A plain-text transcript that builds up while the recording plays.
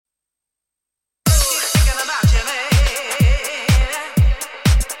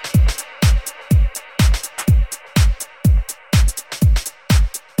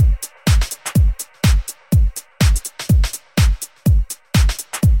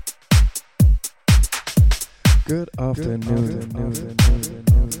Good afternoon.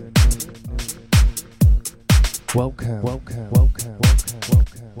 Welcome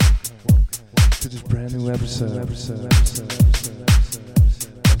to this brand new episode of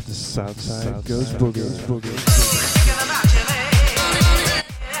the Southside Goes Boogie.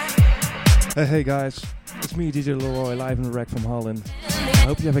 Hey guys, it's me DJ Leroy, live in the wreck from Holland. I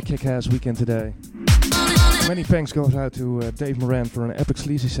hope you have a kick-ass weekend today. Many thanks goes out to Dave Moran for an epic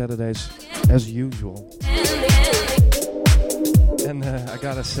sleazy Saturdays, as usual. And I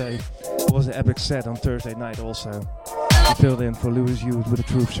gotta say, it was an epic set on Thursday night also. He filled in for Louis Hughes with a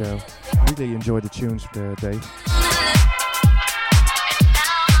Truth Show. Really enjoyed the tunes, Dave.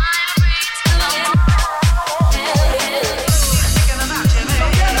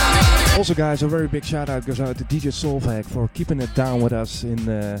 Also guys, a very big shout out goes out to DJ Solveig for keeping it down with us in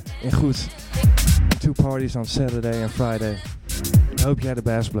Goed. 2 parties on Saturday and Friday. I hope you had a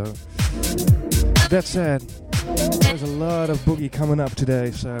bass blow. That said, there's a lot of boogie coming up today,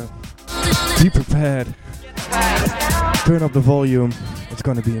 so be prepared. Turn up the volume. It's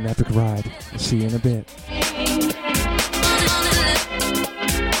gonna be an epic ride. I'll see you in a bit.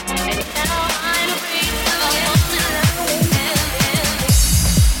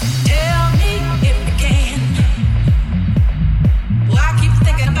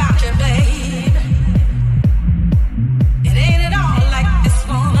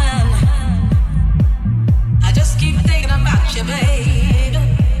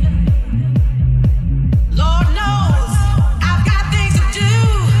 Lord knows I've got things to do,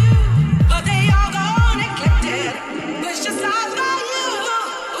 but they all gone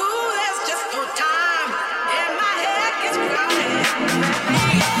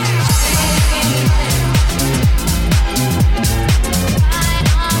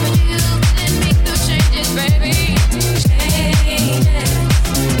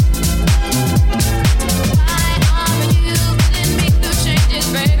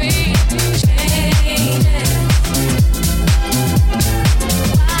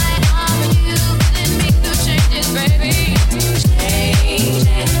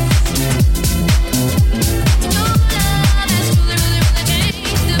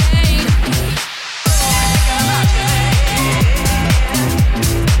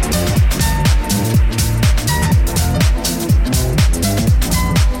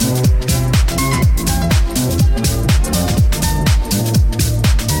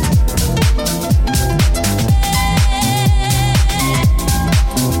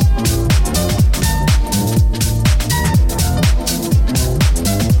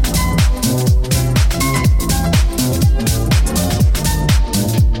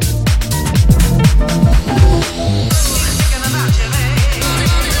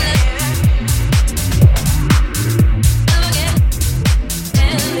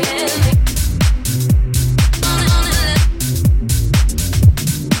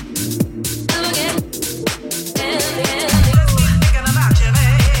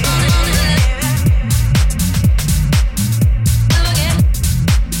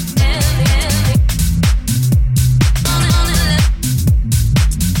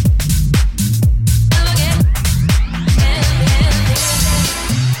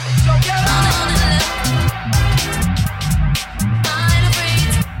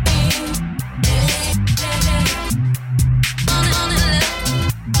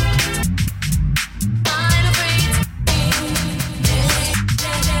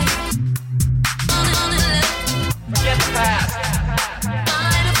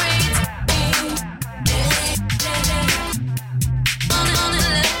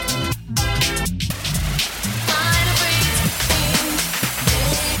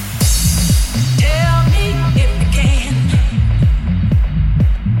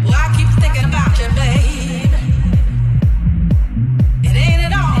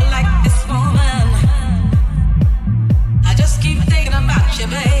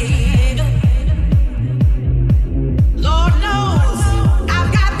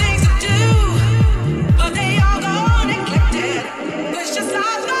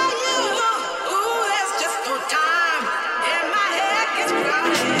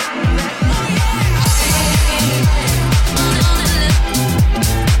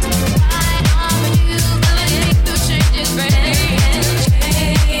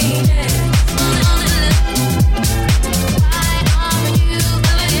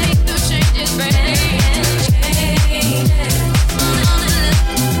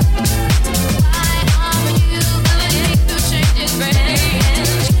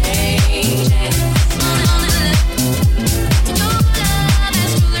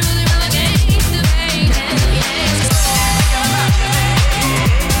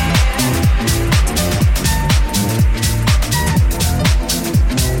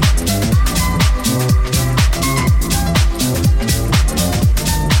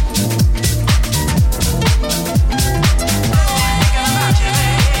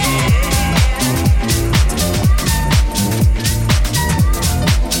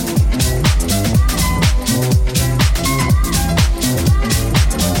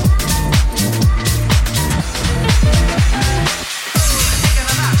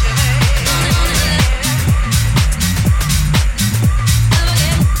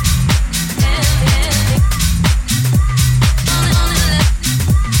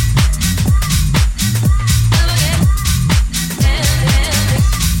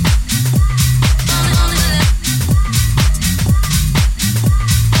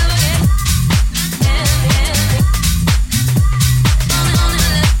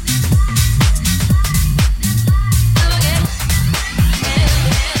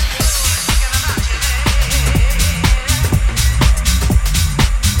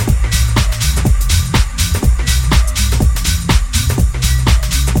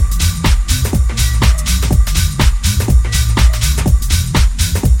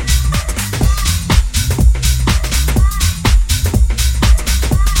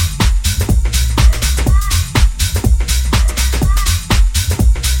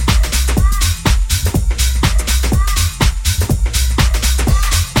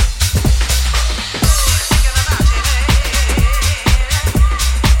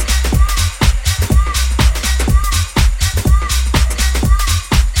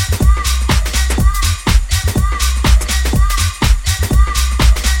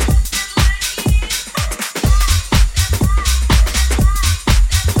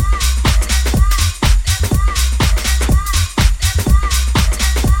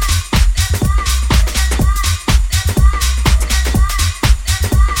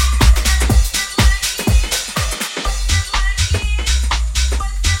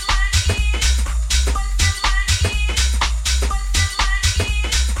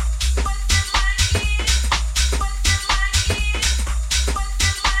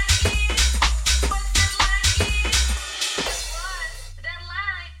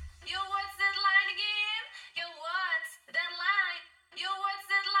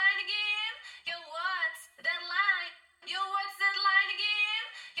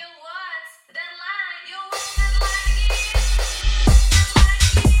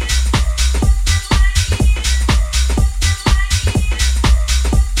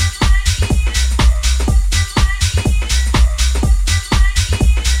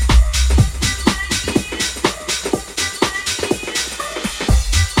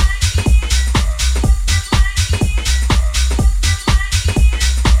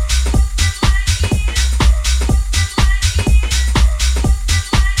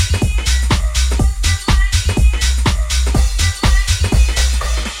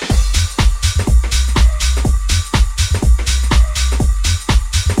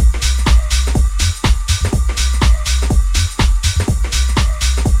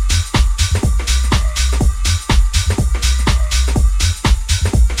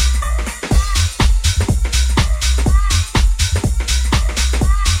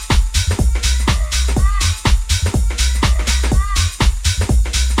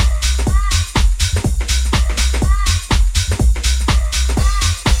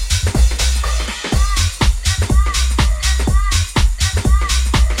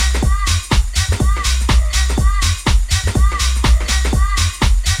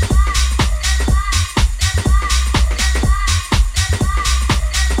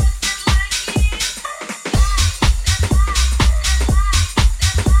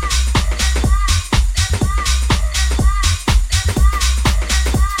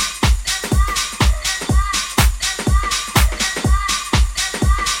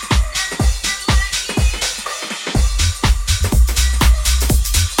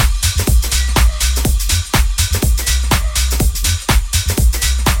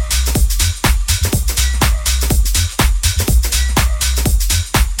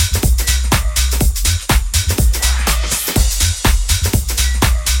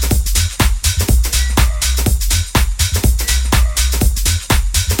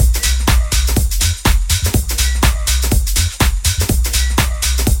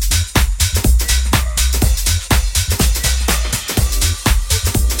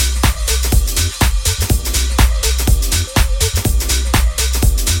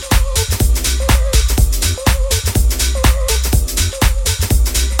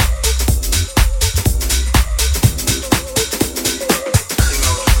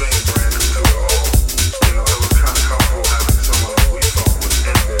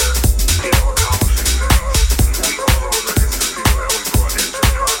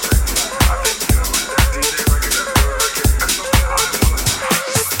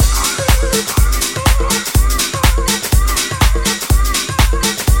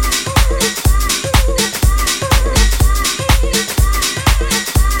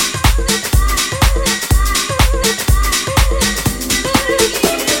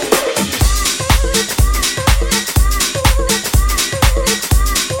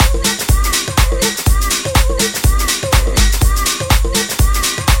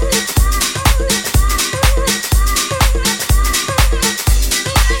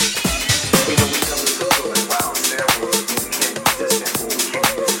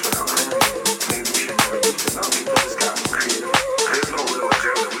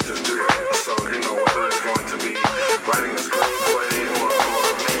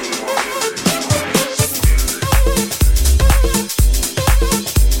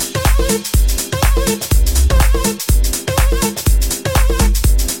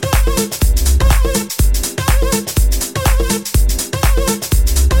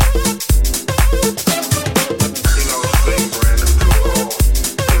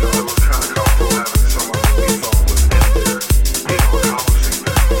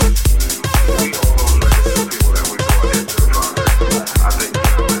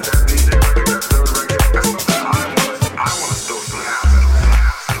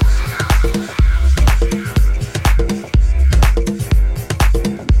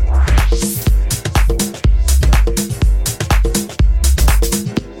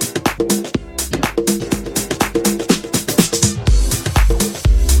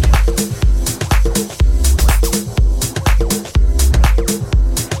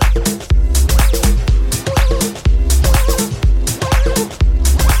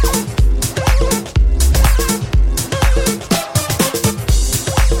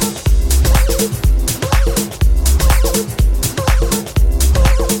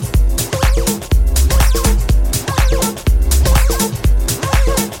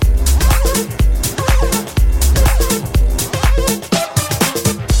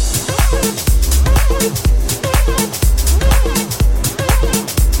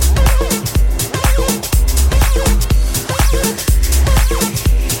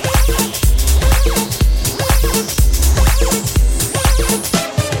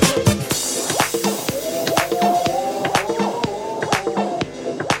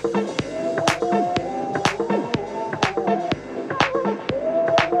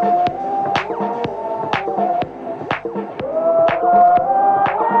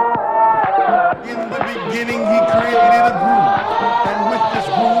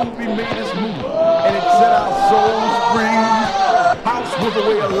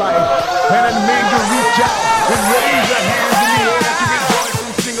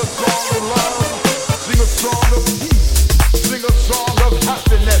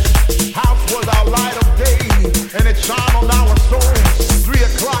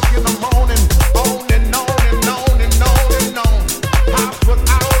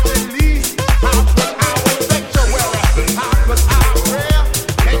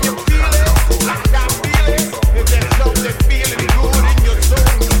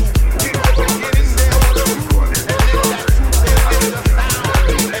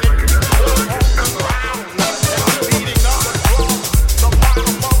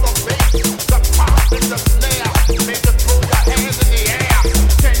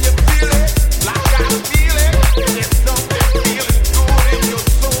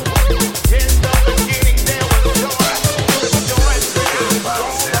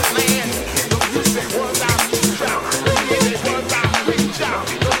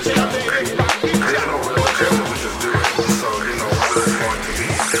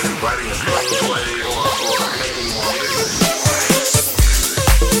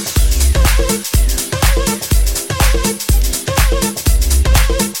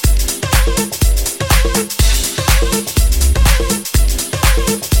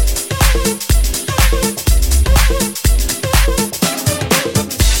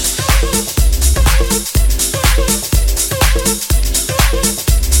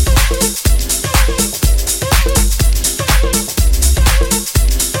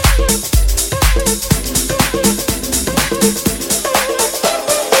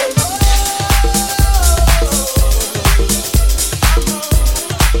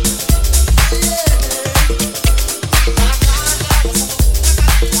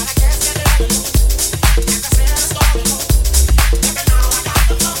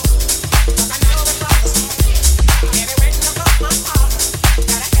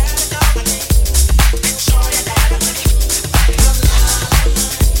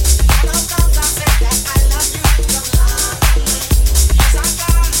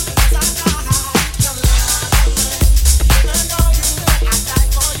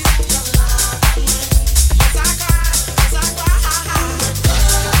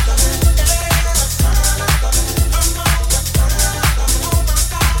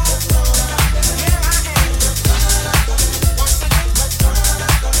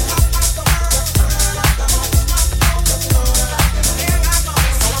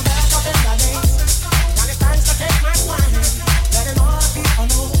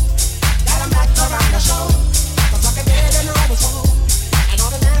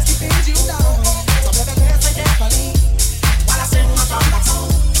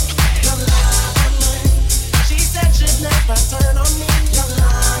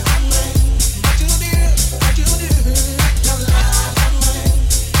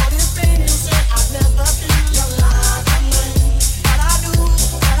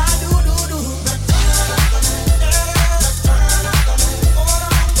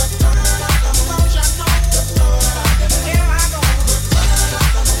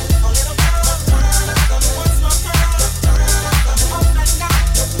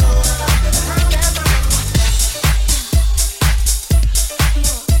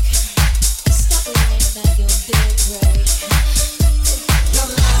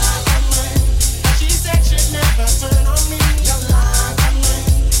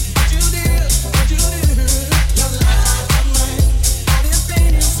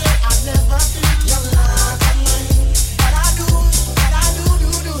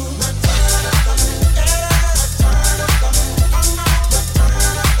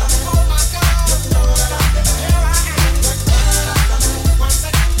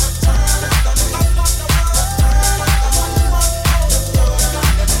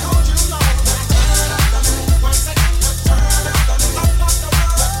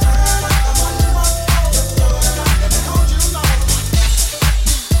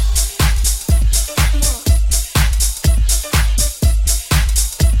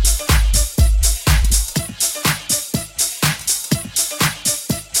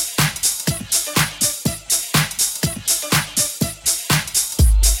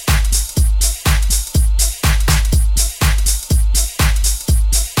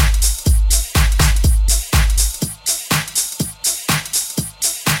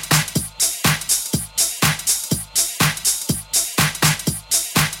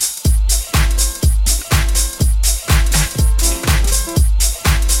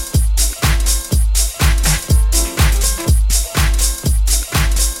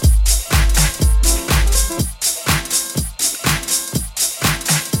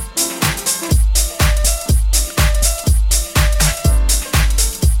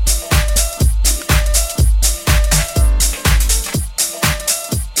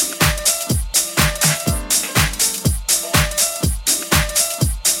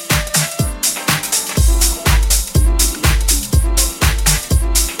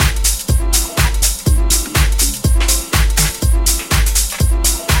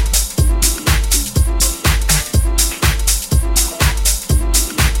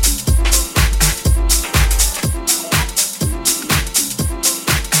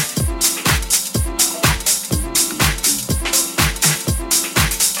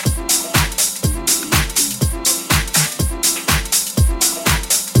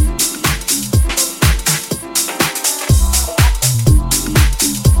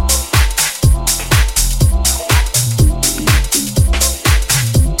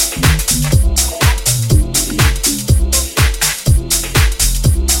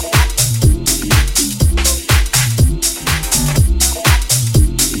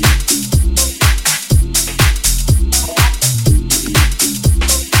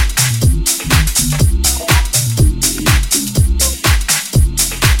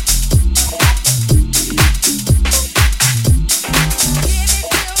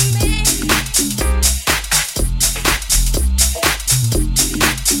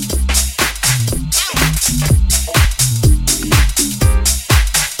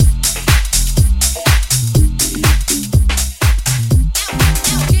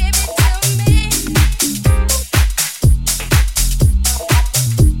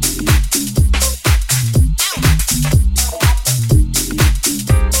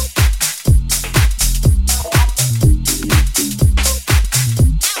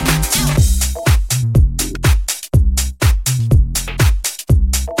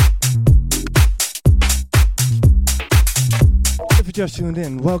you just tuned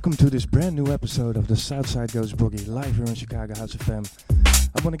in, welcome to this brand new episode of the Southside Goes Boogie, live here on Chicago House FM.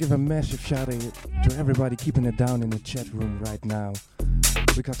 I want to give a massive shout out to everybody keeping it down in the chat room right now.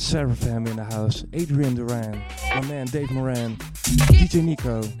 We got Seraphim in the house, Adrian Duran, my man Dave Moran, DJ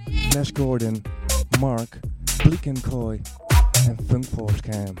Nico, Flash Gordon, Mark, Bleak and Coy, and Funk Force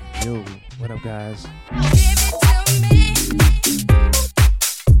Cam. Yo, what up guys?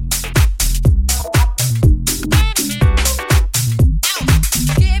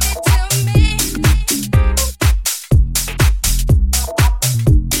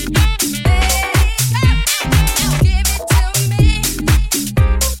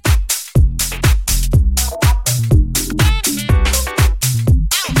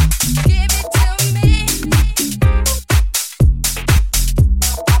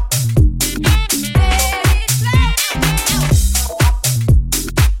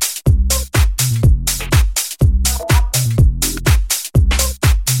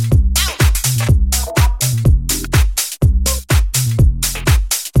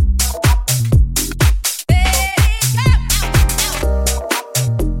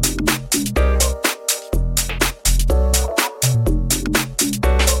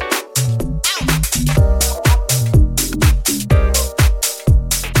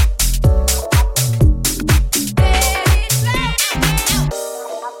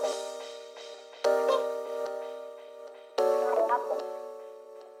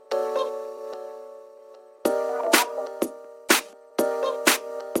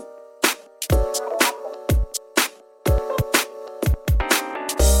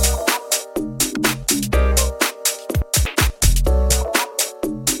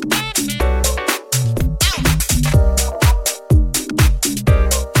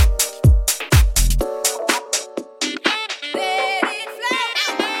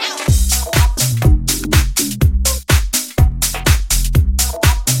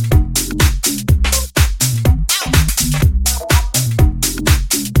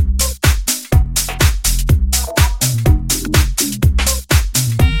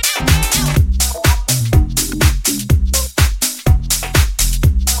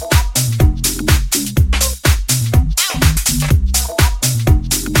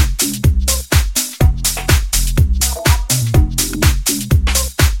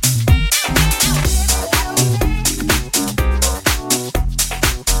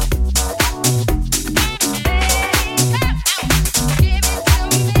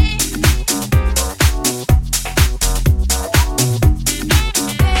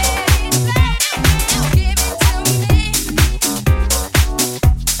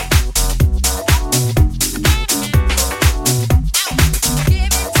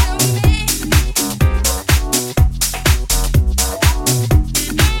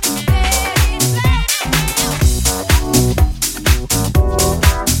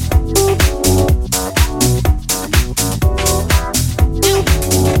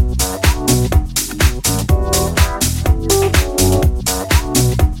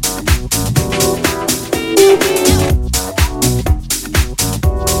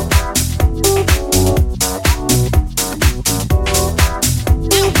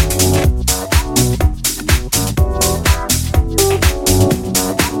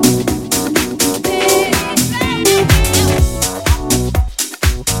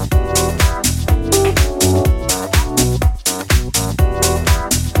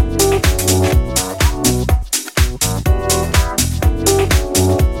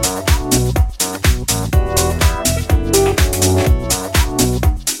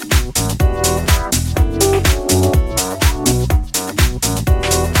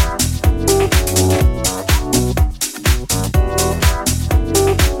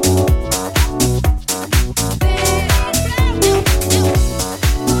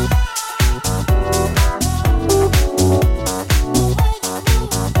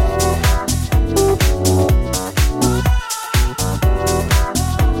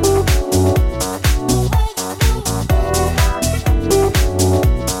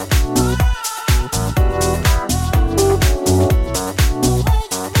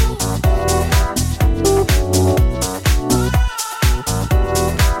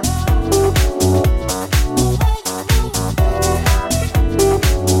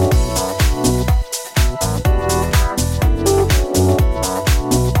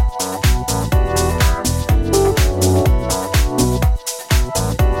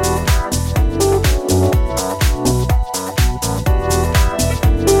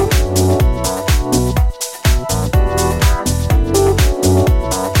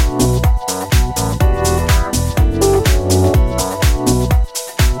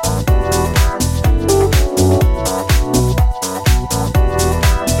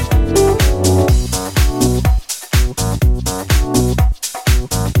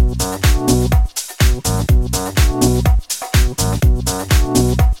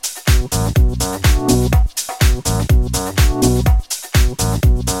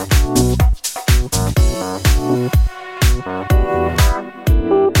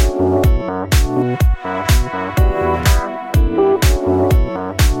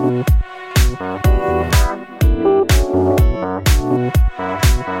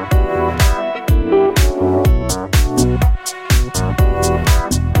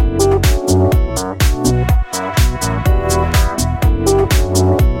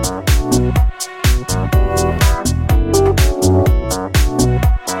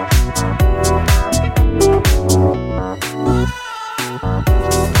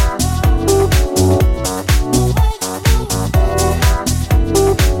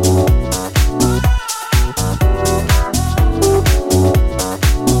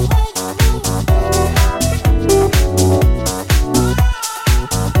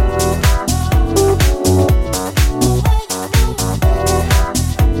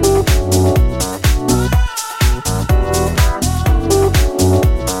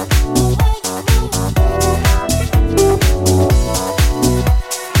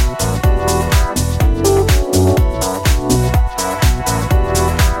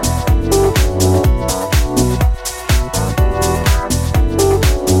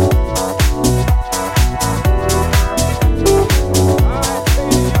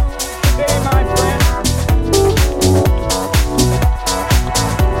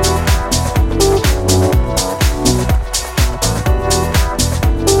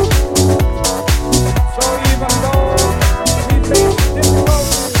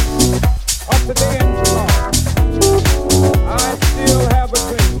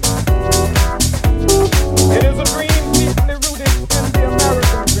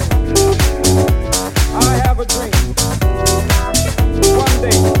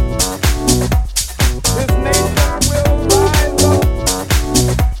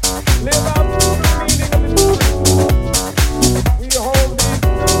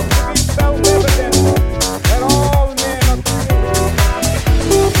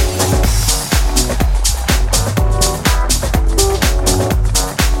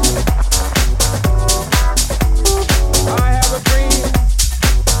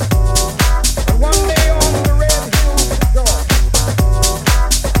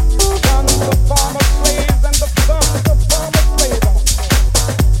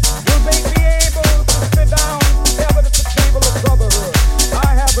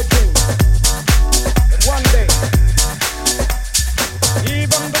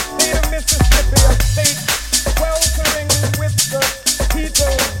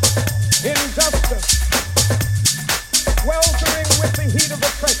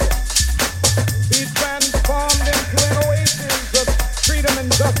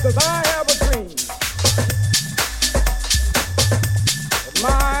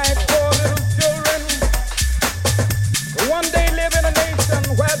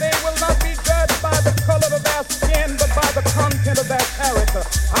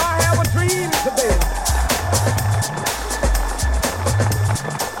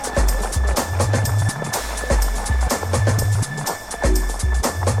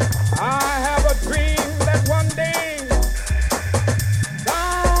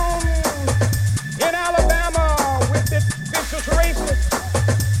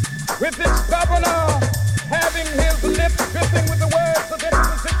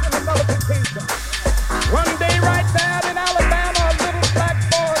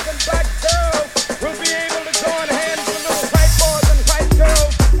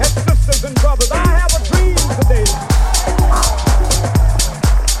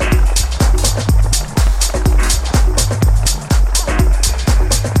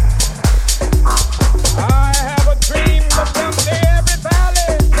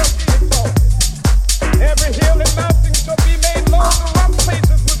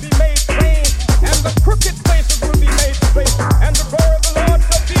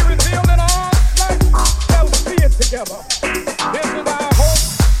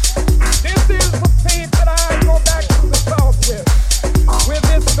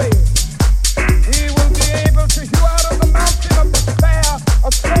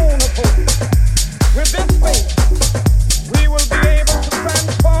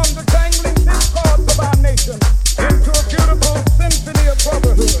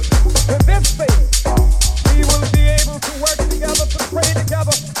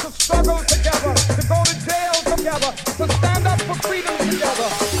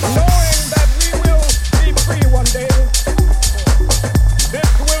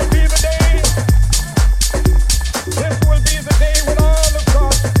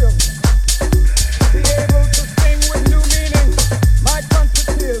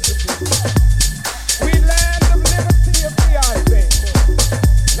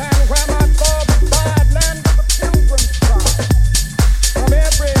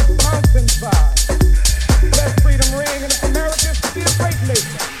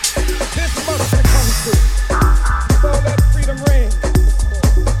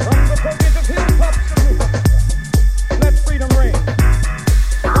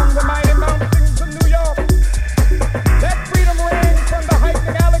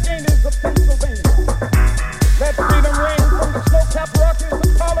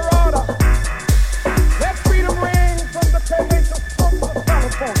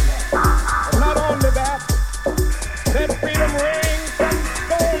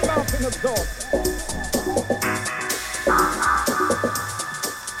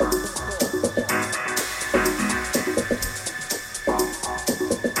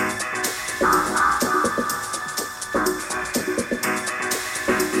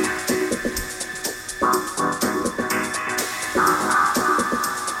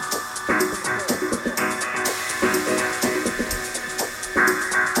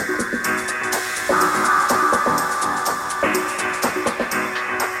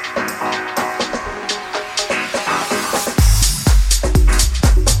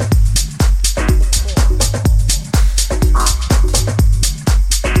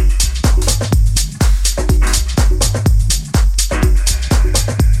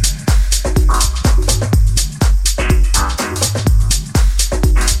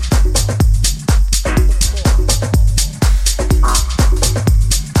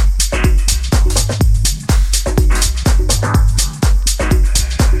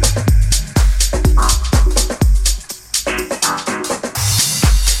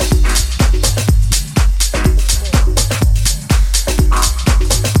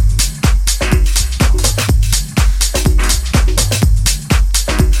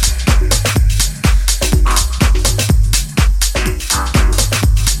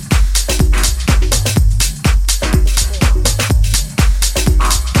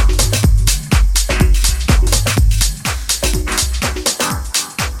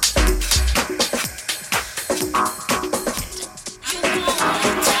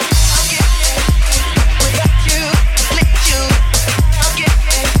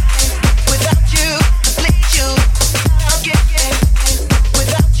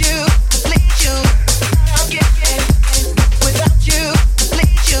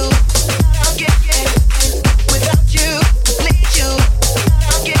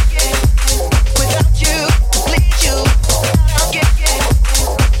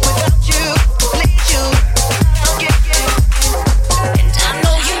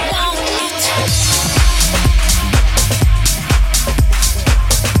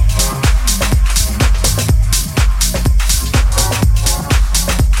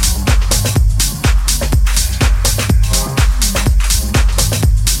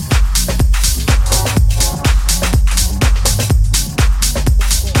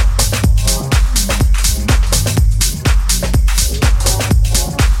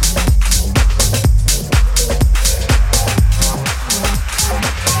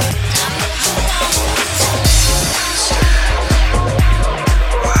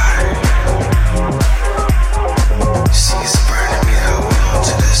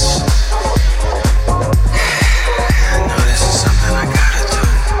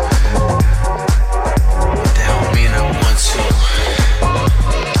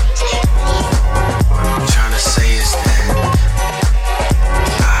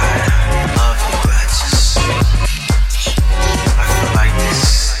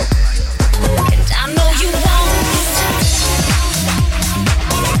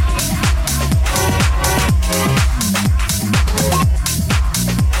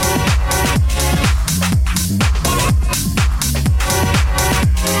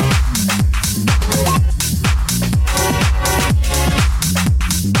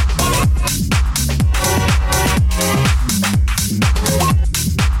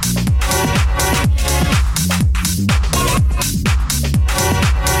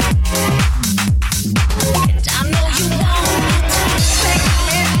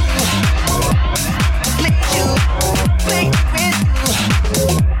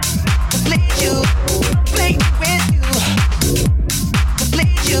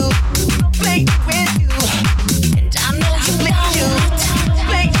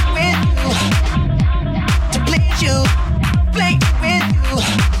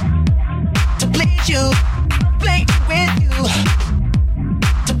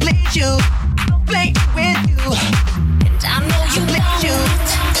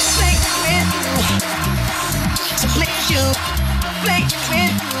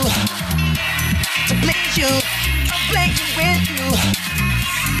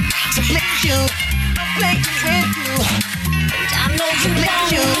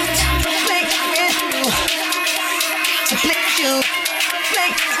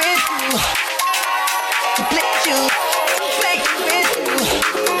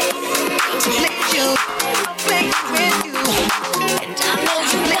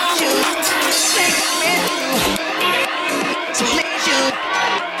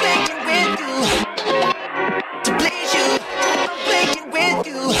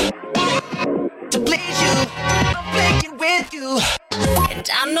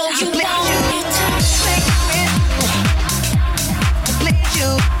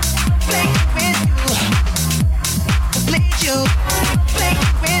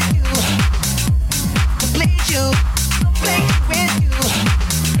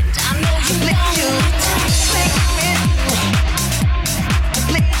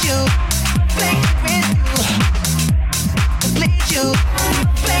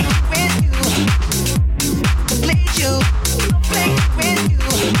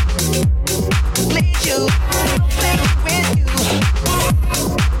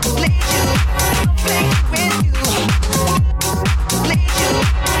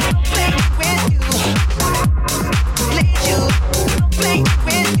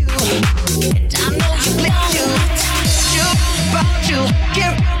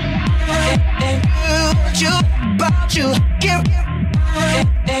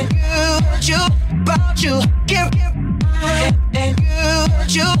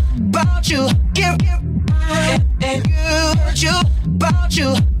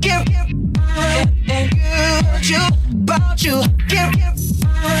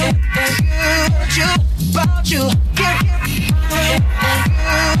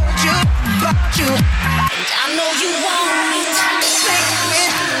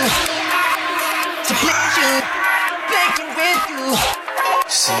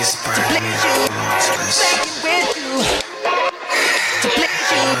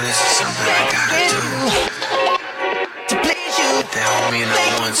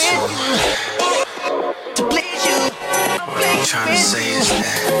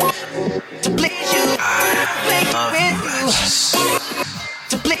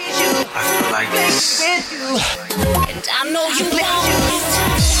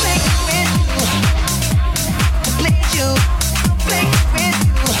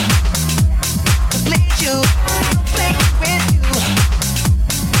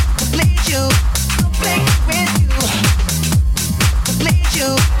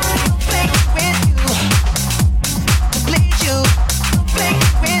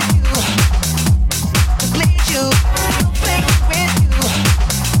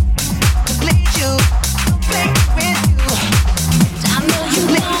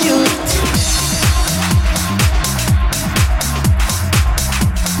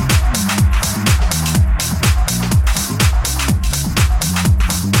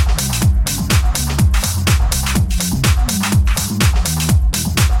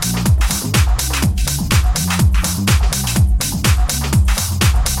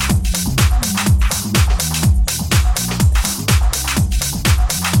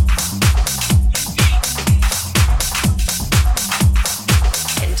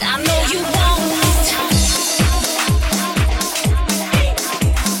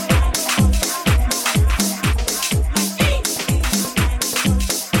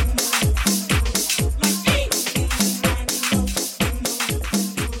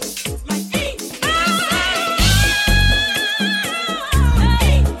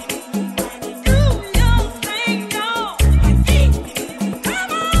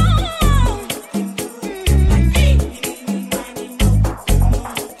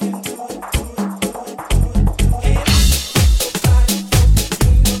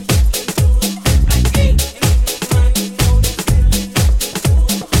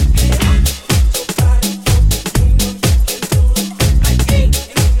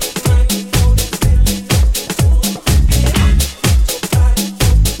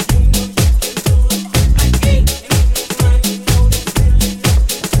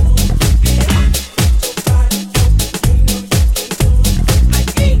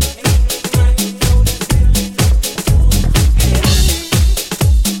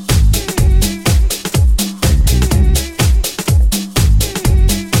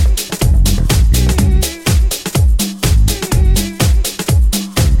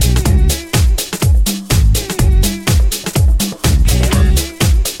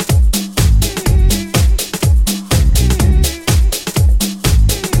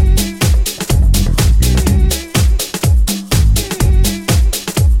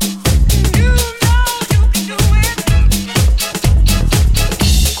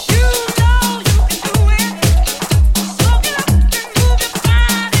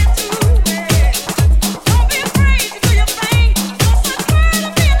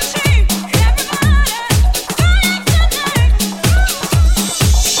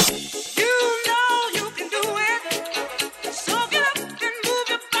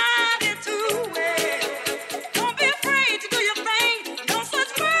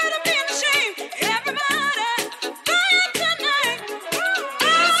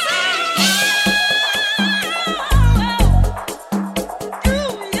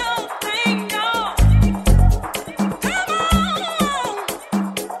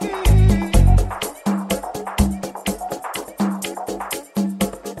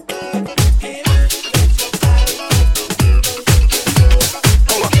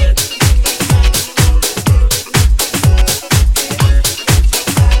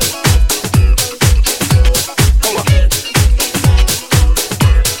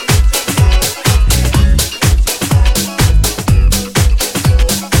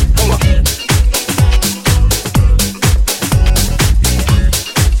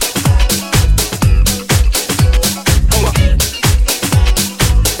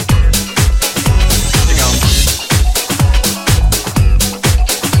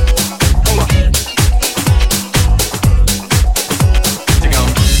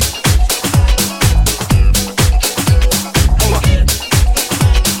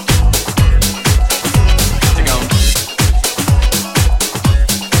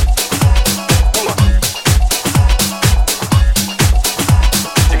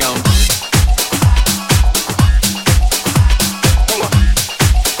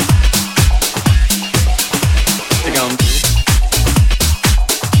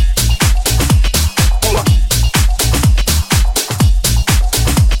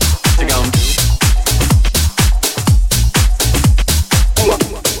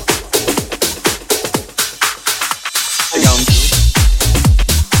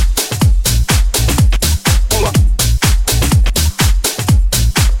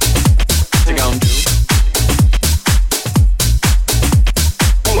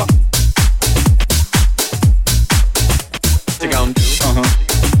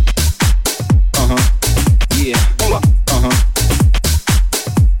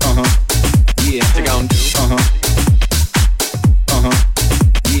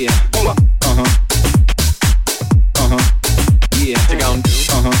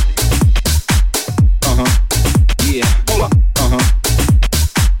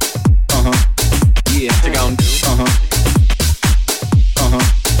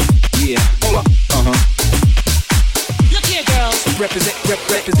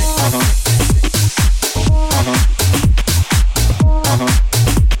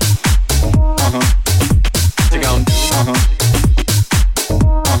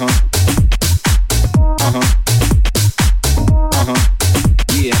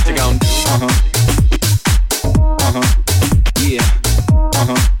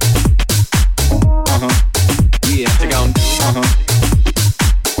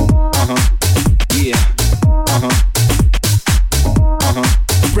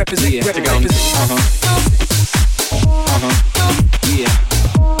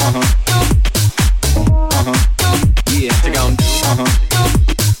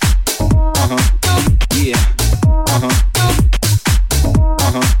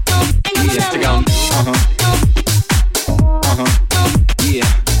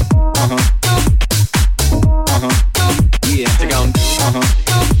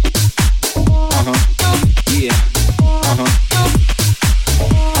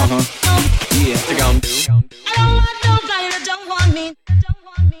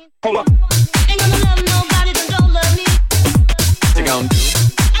 Hold up. Ain't gonna love nobody that don't love me. What you gonna do?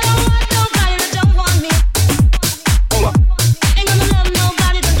 I don't want nobody that don't want me. Hold up. Ain't gonna love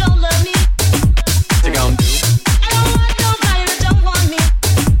nobody that don't love me. What you gonna do? I don't want nobody that don't want me.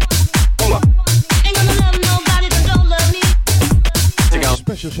 Hold up. Ain't gonna love nobody that don't love me. What you gonna do?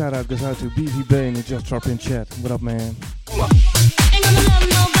 Special shout out goes out to BV Bane who just dropped in chat. What up, man? Hold up. Ain't gonna love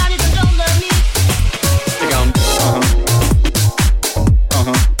nobody that don't love me. What you gonna do?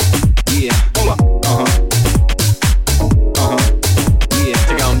 Yeah. Yeah. Take on. Yeah. Yeah.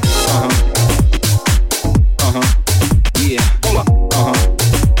 Take on. Yeah. Yeah. Take on.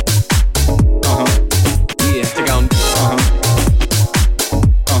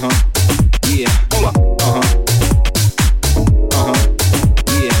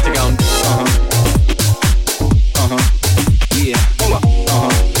 Yeah.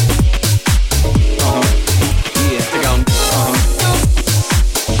 Yeah. Take on.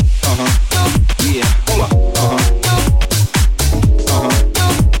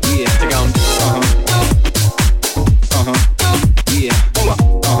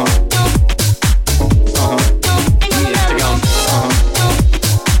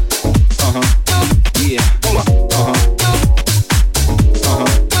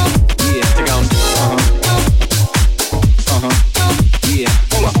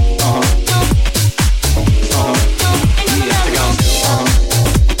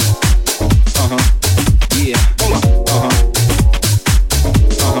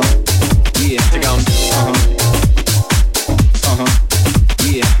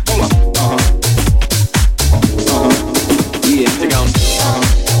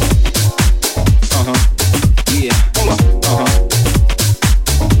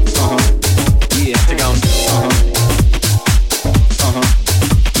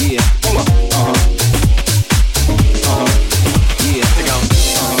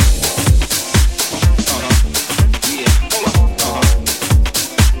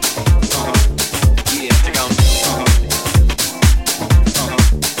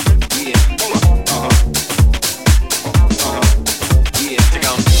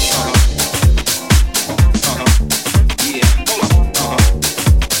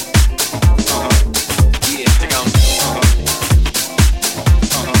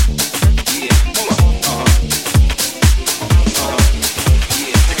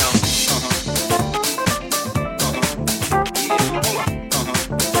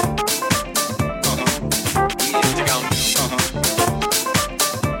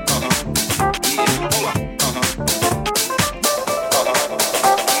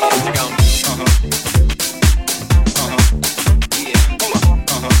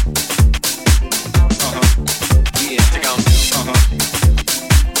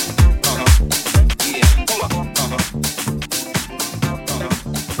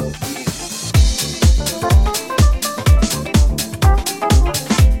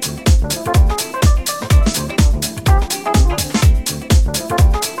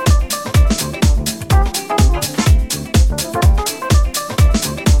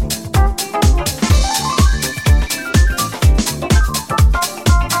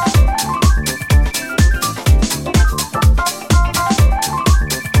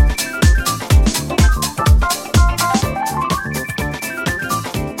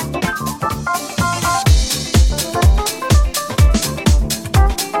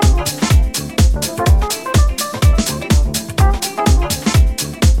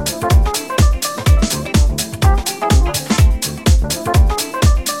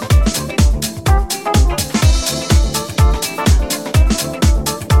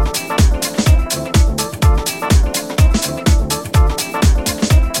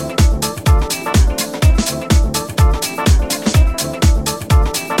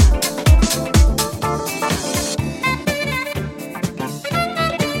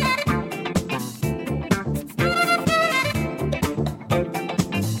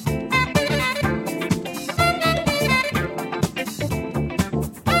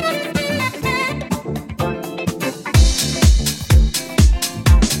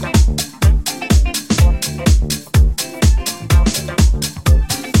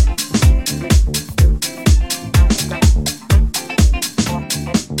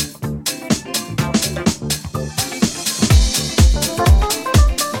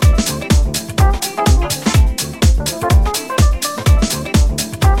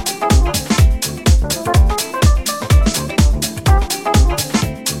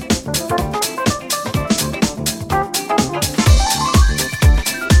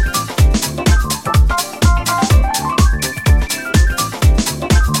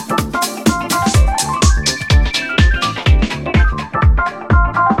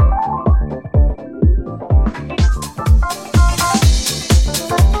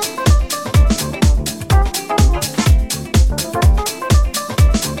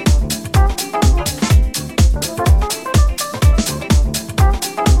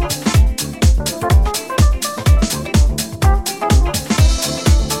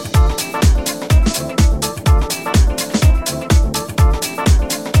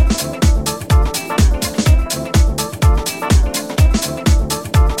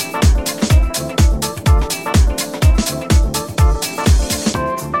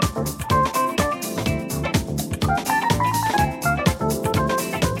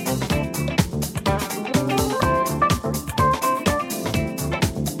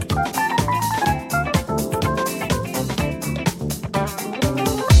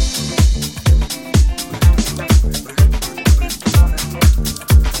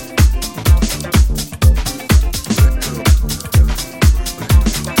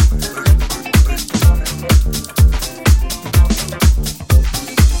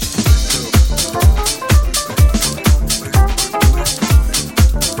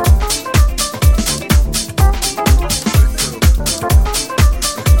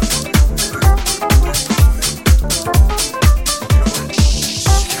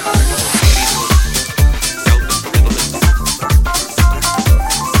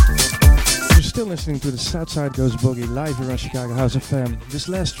 listening to the Southside Goes Boogie live here on Chicago House FM. This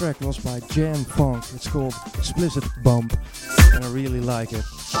last track was by Jam Funk. It's called Explicit Bump, and I really like it.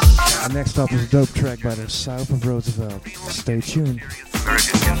 And next up is a dope track by the South of Roosevelt. Stay tuned.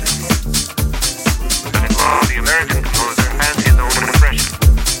 American music. But in law, the American composer has his own impression.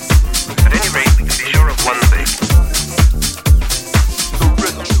 At any rate, we can be sure of one thing. The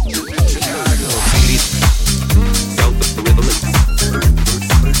rhythm is in Chicago.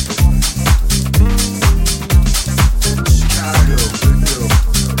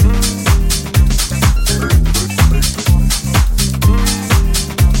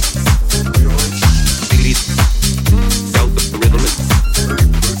 Felt the rhythm is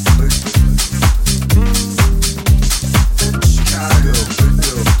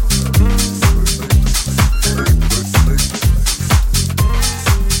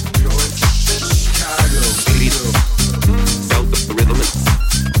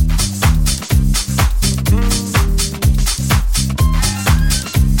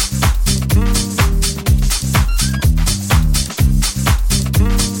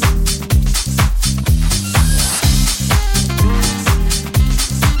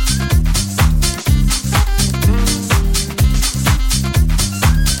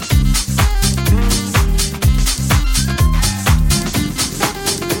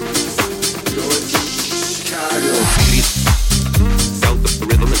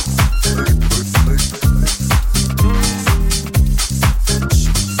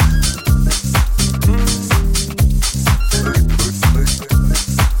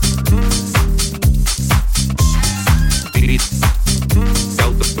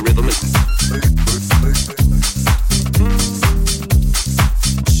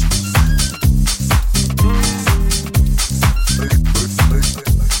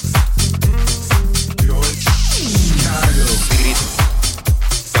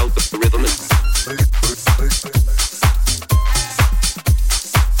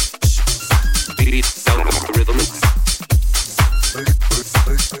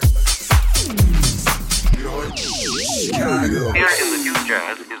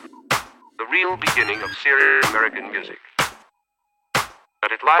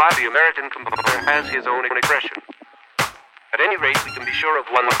the American composer has his own expression. At any rate, we can be sure of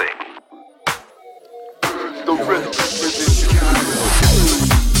one thing. The rhythm is in Chicago.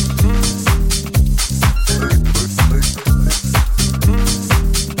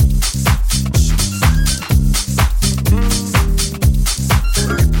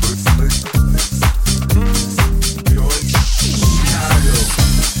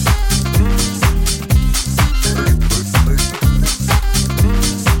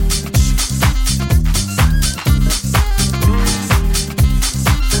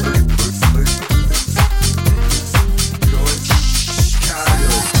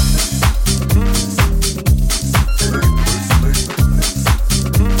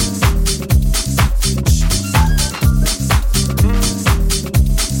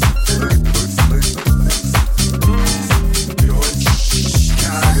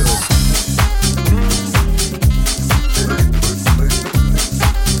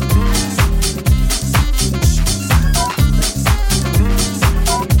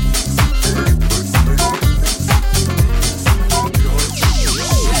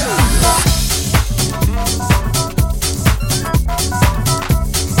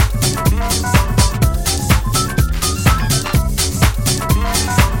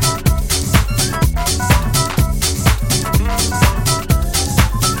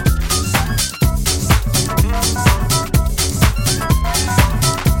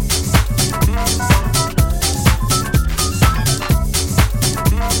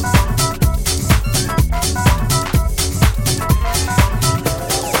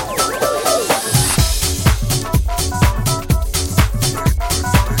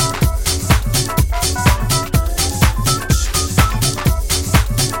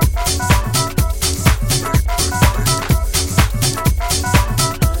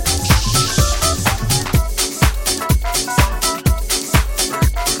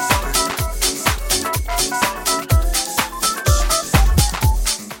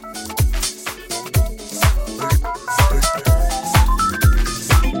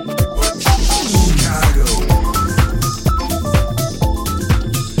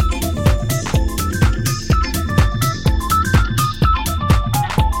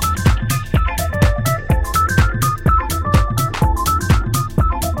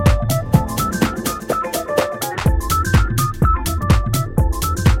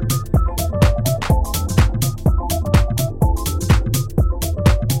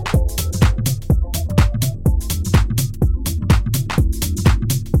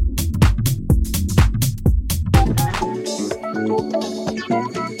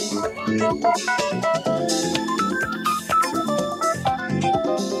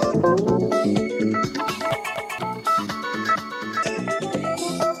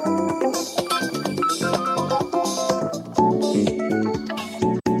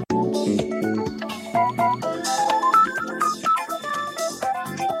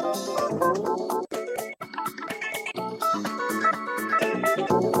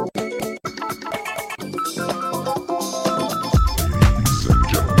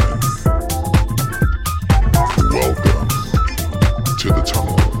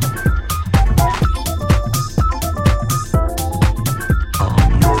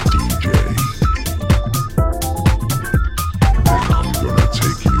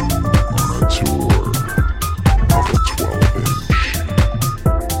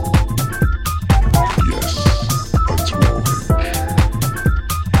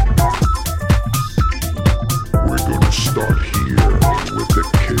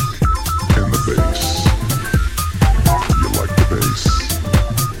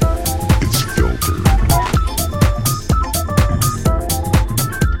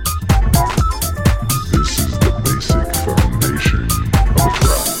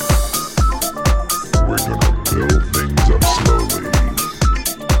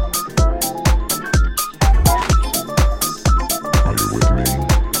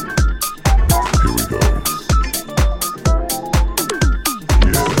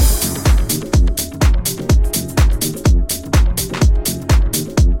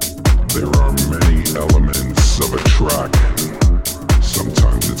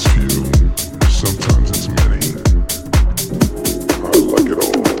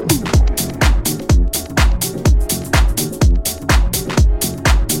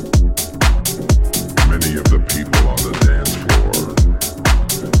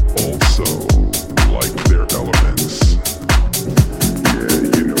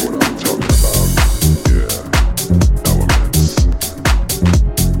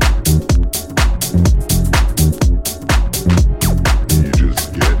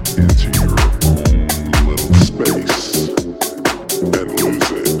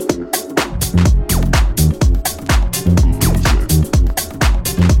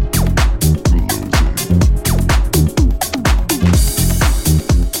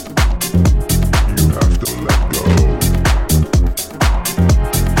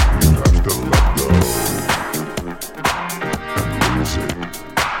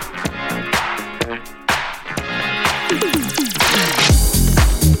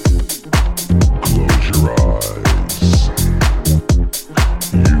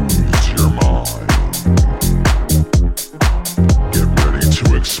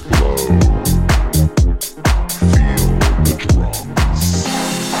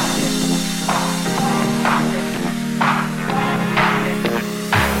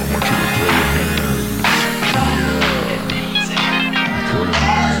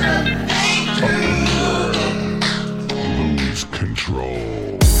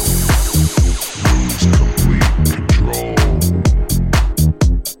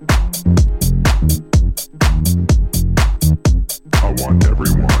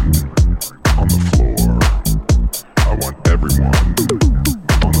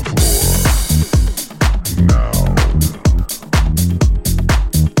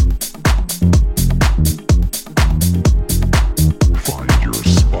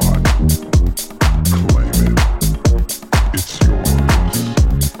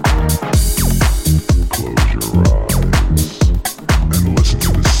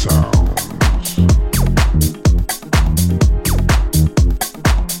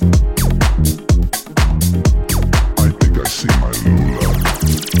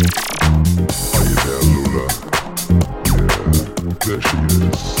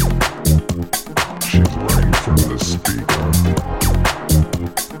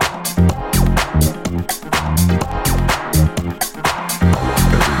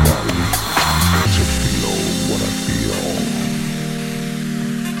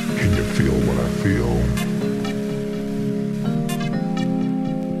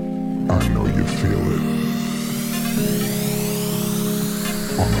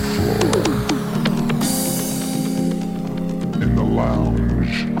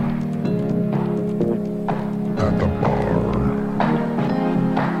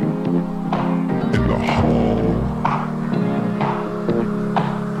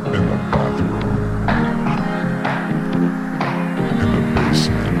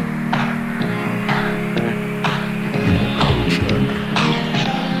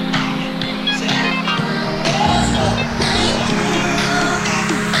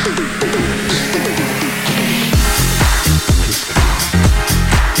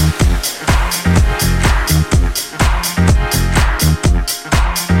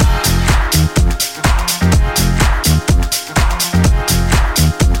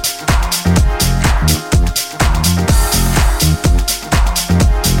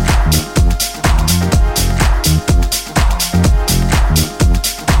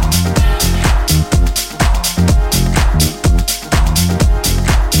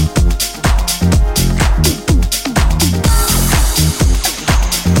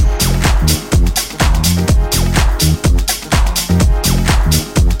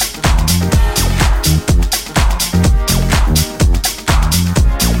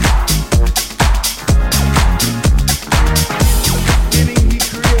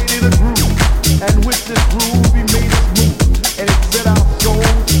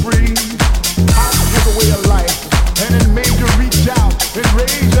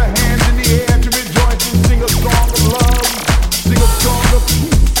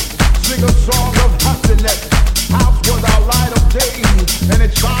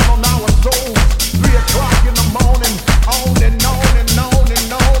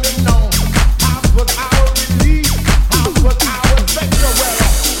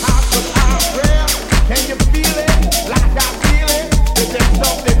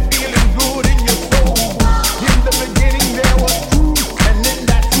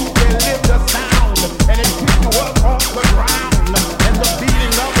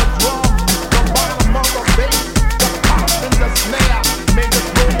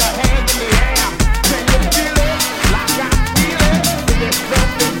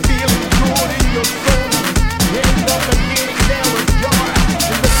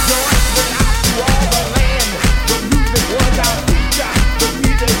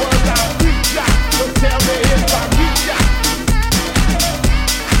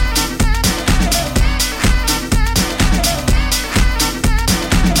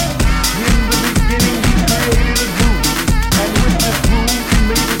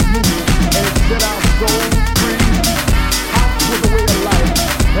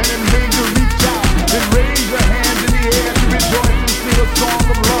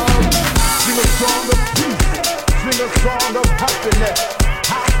 a song of peace, sing a song of happiness.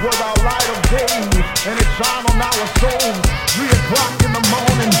 House was our light of day, and it shine on our souls. 3 o'clock in the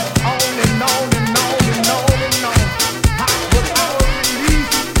morning, on and on and on and on and on. House was our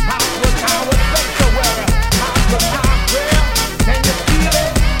release, house was our sanctuary, house was our prayer. Can you feel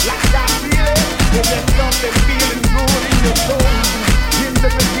it like I feel it? Is there something feeling good in your soul? In the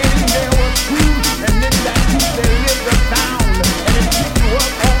beginning there was truth, and in that truth there lived a sound, and it picked you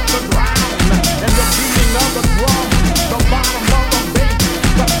up off the ground. And the beating of the drum, the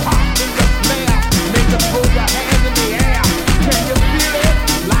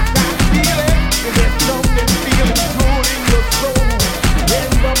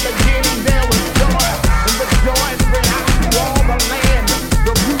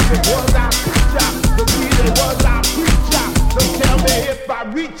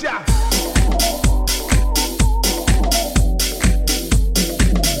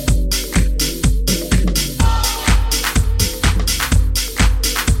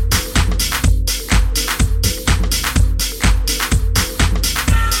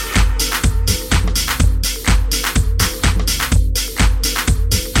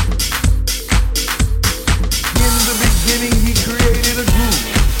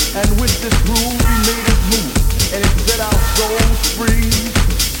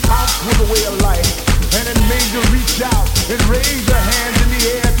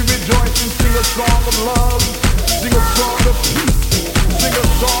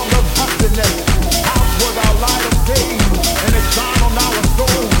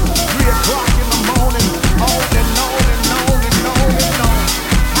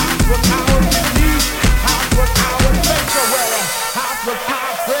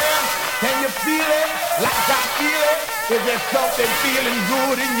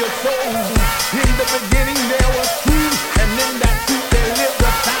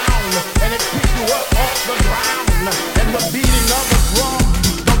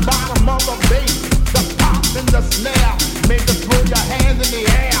bottom of the bass, the pop and the snare, make you throw your hands in the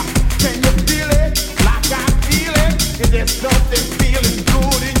air. Can you feel it like I feel it? Is there something feeling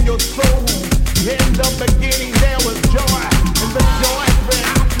good in your soul? In the beginning there was joy, and the joy spread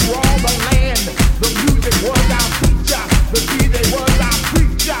out through all the land. The music was our preacher, the music was our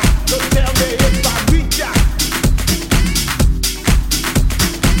preacher. So tell me if I reach out.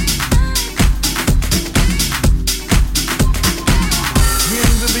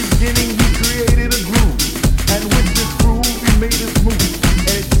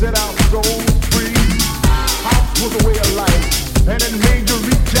 And it made you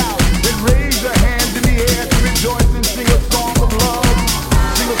reach out and raise your hands in the air.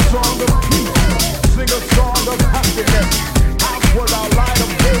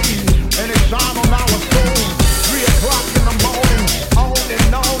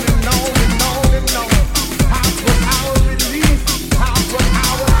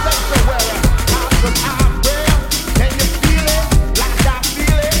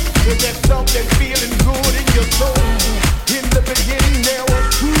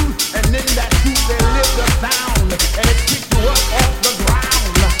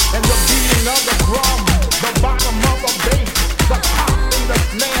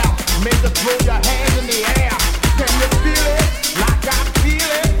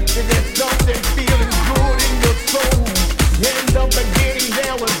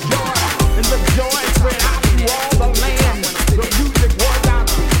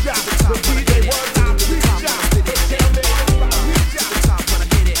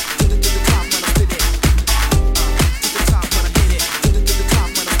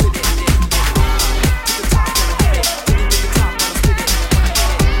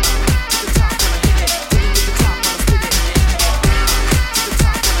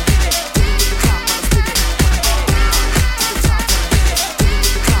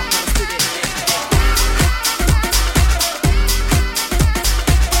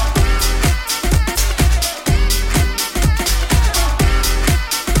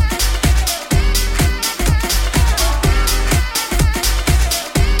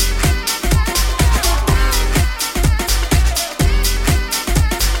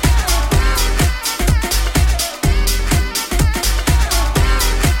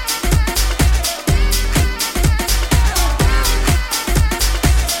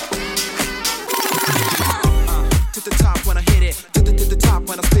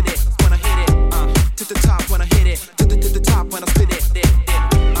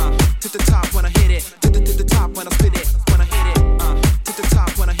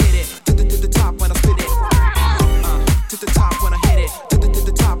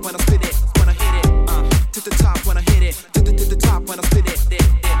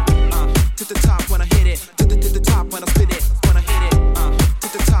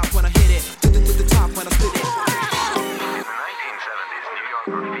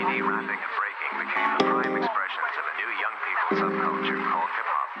 called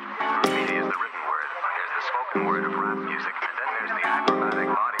hip-hop. Graffiti is the written word. There's the spoken word of rap music. And then there's the acrobatic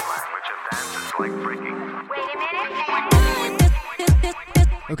body language of dances like freaking.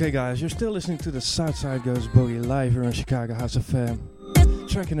 Okay guys, you're still listening to the Southside Goes Boogie live here in Chicago House of Fame.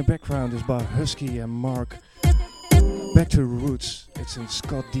 Track in the background is by Husky and Mark. Back to the Roots. It's in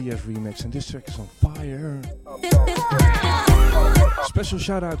Scott Diaz remix and this track is on fire. Special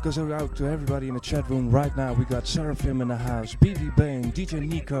shout out goes out to everybody in the chat room right now. We got Seraphim in the house, BB Bane, DJ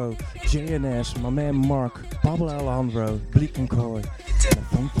Nico, JNS, my man Mark, Pablo Alejandro, Bleak and Coy, and the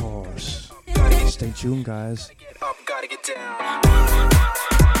Fun Pause. Stay tuned guys. Gotta get down.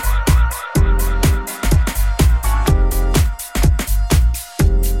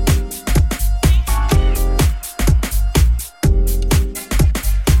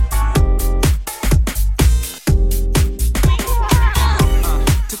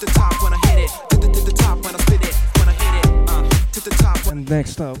 And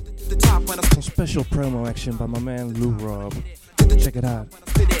next up, some special promo action by my man Lou Rob. Check it out.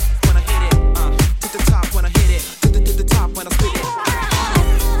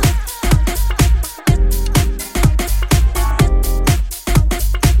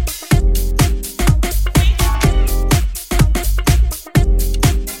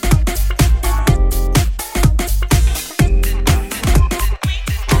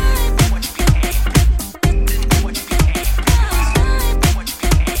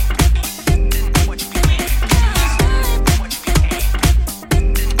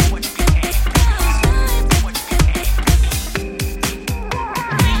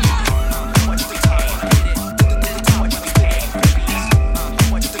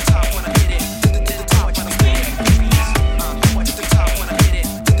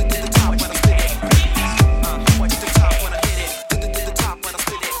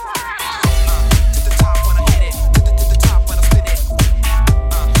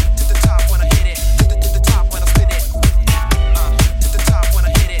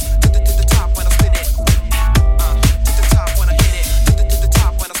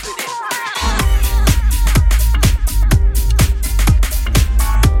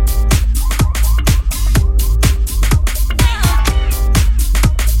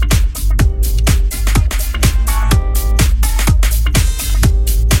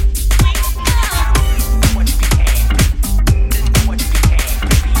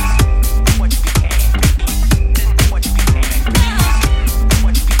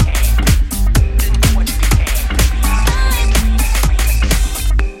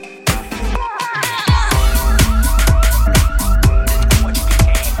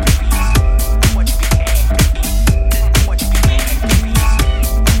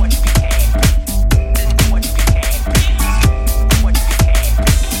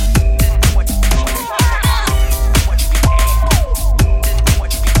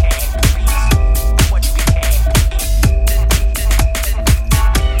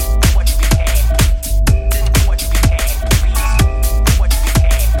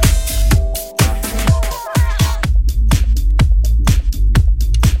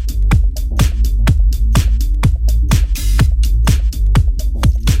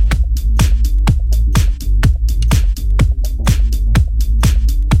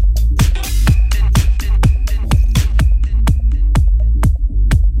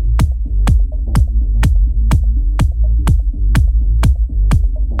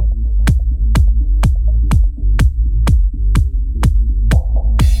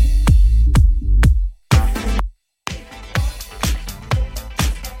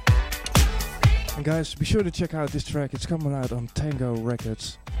 And guys, be sure to check out this track. It's coming out on Tango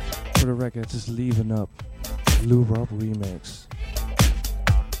Records. For the record, it's Leaving Up, Lou Rob remix.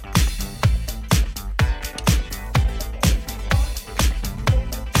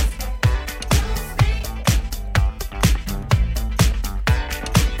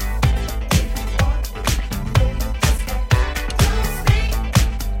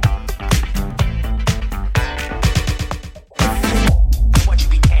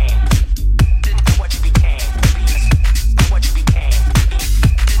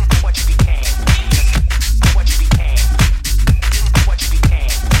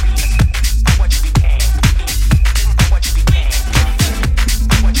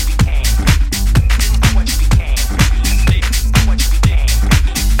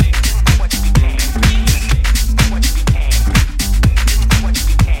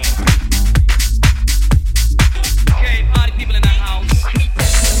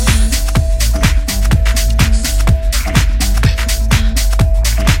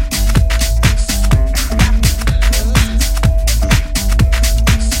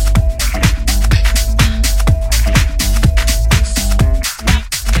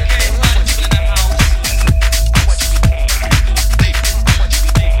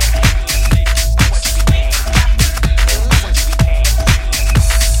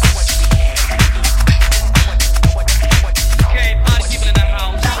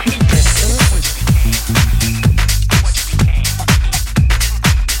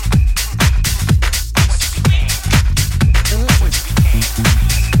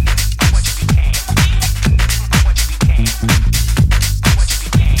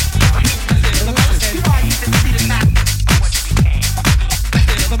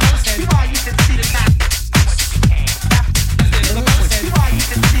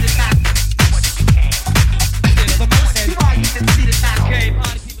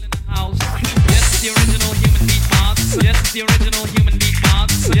 it's the original human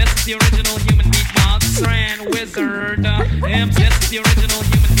beatbox. Yes, it's the original human beatbox. Grand wizard. Yes, it's the original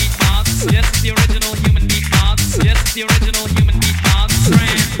human beatbox. Yes, it's the original human beatbox. Yes, it's the original human beatbox.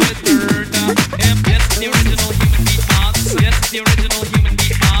 Grand wizard. Yes, it's the original human beatbox. Yes, it's the original human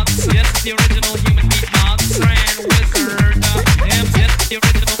beatbox. Yes, it's the original human beatbox. Grand wizard. Yes, it's the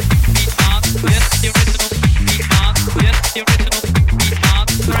original beatbox. Yes, it's the original beatbox. Yes, it's the original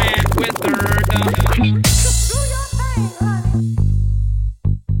beatbox. Grand wizard.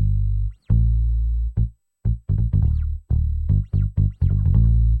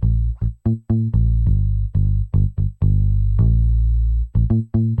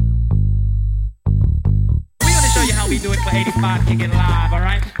 We do it for 85 Kick It Live,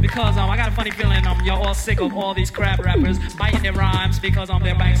 alright? Because I got a funny feeling you're all sick of all these crap rappers biting their rhymes because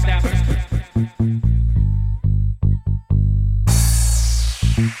they're backstabbers.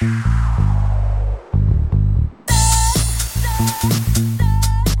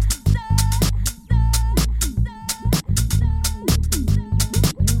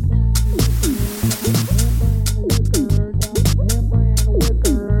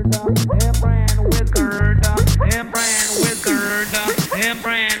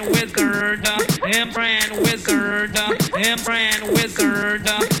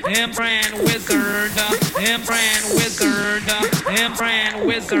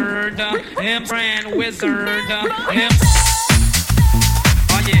 Brand wizard, oh yeah.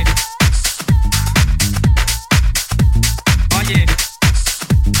 Oh yeah. Oh yeah. Oh yeah.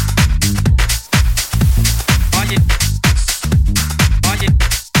 Oh yeah. Oh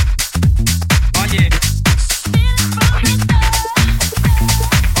yeah.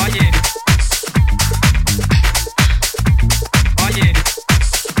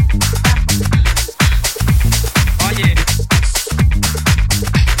 Oh yeah.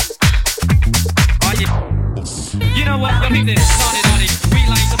 Oh yeah. You know what? Don't need this. Naughty, naughty. We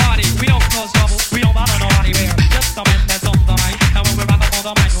like the party. We don't cause trouble. We don't bother nobody. We're just the men that's on the mic. And when we rock on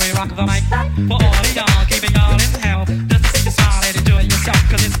the mic, we rock the mic. For all of y'all, keeping y'all in hell. Just to see you smile and enjoy yourself.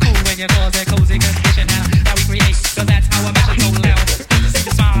 Cause it's cool when you cause a cozy condition that we create. Cause that's how our mission goes down. Just to see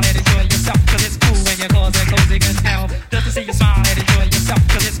you smile and enjoy yourself. Cause it's cool when you cause a cozy condition. Just to see you smile and enjoy yourself.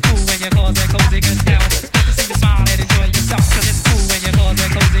 Cause it's cool when you cause a cozy condition. Just to see you smile and enjoy yourself. Cause it's cool when you cause a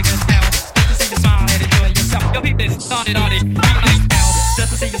cozy condition. Just to see you smile and enjoy yourself. Yo, peep this, naughty, naughty, we like hell.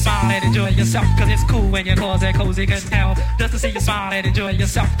 Just to see you smile and enjoy yourself. Cause it's cool when you cause a cozy can tell. Just to see you smile and enjoy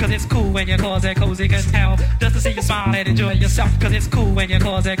yourself. Cause it's cool when you cause a cozy can tell. Just to see you smile and enjoy yourself. Cause it's cool when you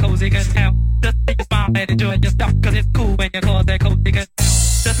cause a cozy can tell. Just to see you smile and enjoy yourself. Cause it's cool when you cause a cozy can tell.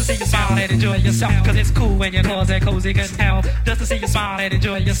 Just to see you smile and enjoy yourself. Cause it's cool when you cause a cozy can tell. Just to see you smile and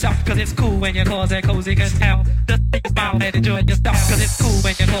enjoy yourself. Cause it's cool when you cause a cozy can tell. Just to see you smile and enjoy yourself. Cause it's cool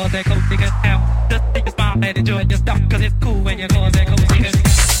when you cause a cozy can tell. Just to see you smile and enjoy yourself. Cause it's cool when you cause a cozy can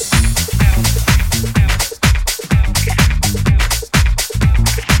tell.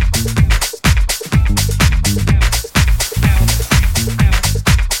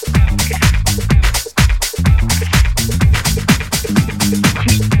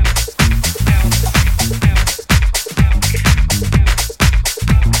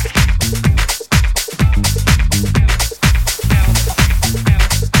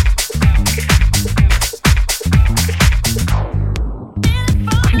 Yeah.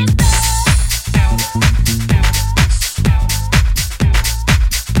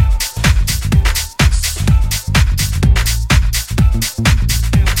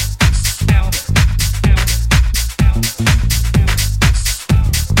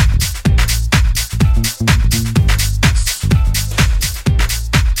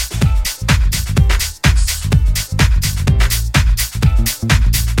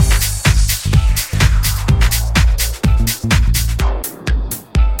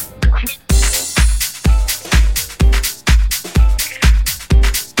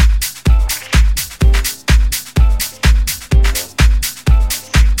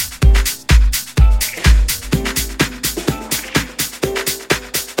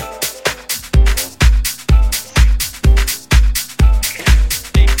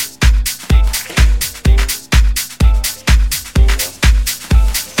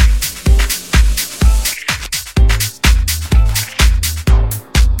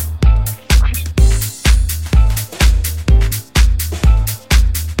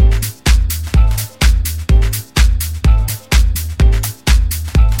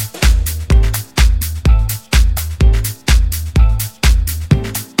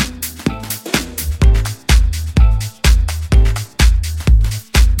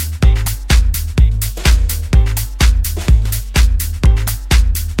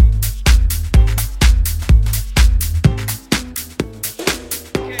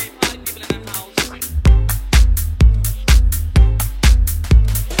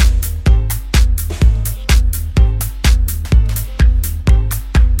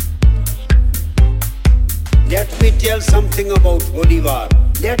 Let me tell something about Holy War.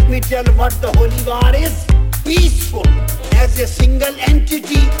 Let me tell what the Holy War is. Peaceful as a single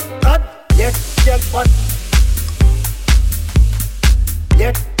entity. But let's tell what.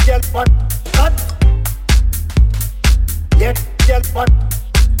 Let's tell what. But let's tell what.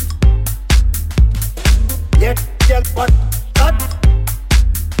 Let's tell what. But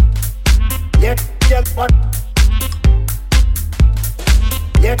let's tell what.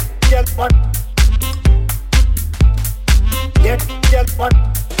 Let's tell what. Let's tell what.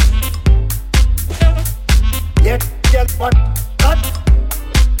 Let's tell what. Cut.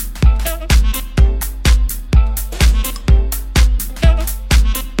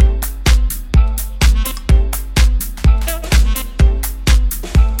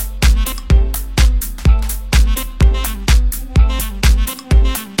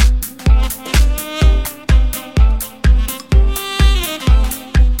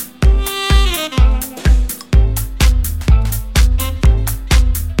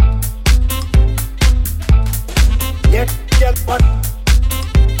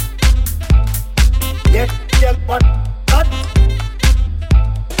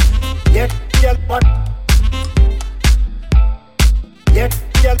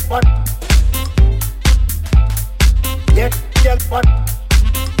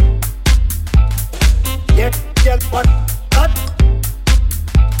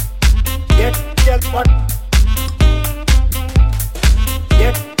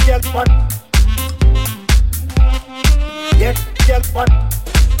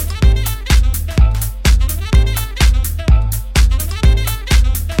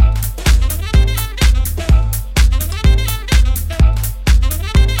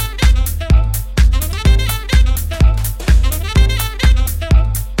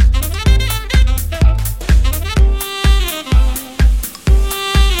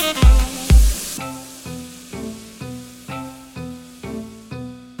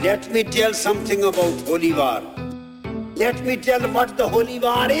 Let me tell something about Holy War. Let me tell what the Holy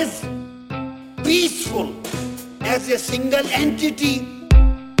War is. Peaceful as a single entity.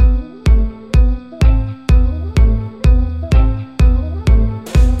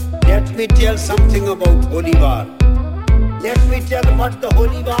 Let me tell something about Holy War. Let me tell what the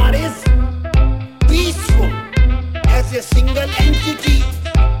Holy War is. Peaceful as a single entity.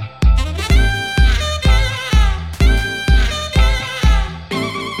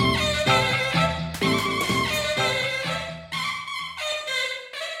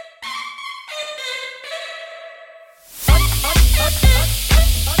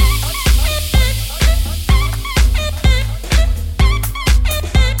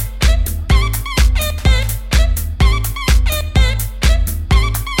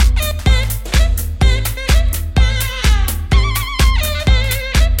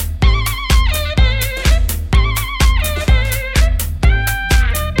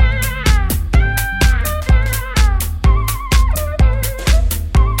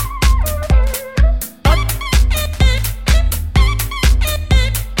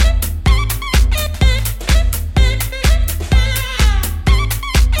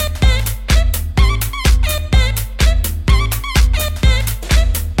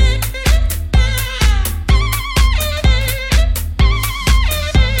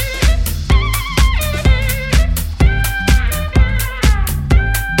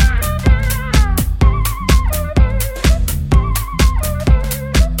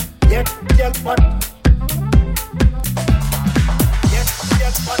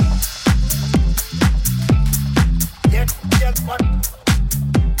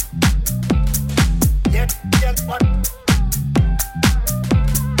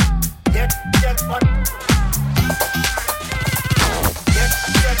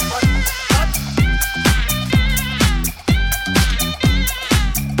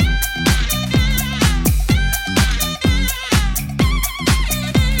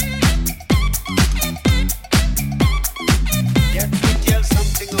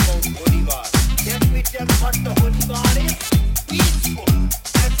 What the Holy War is? Peaceful.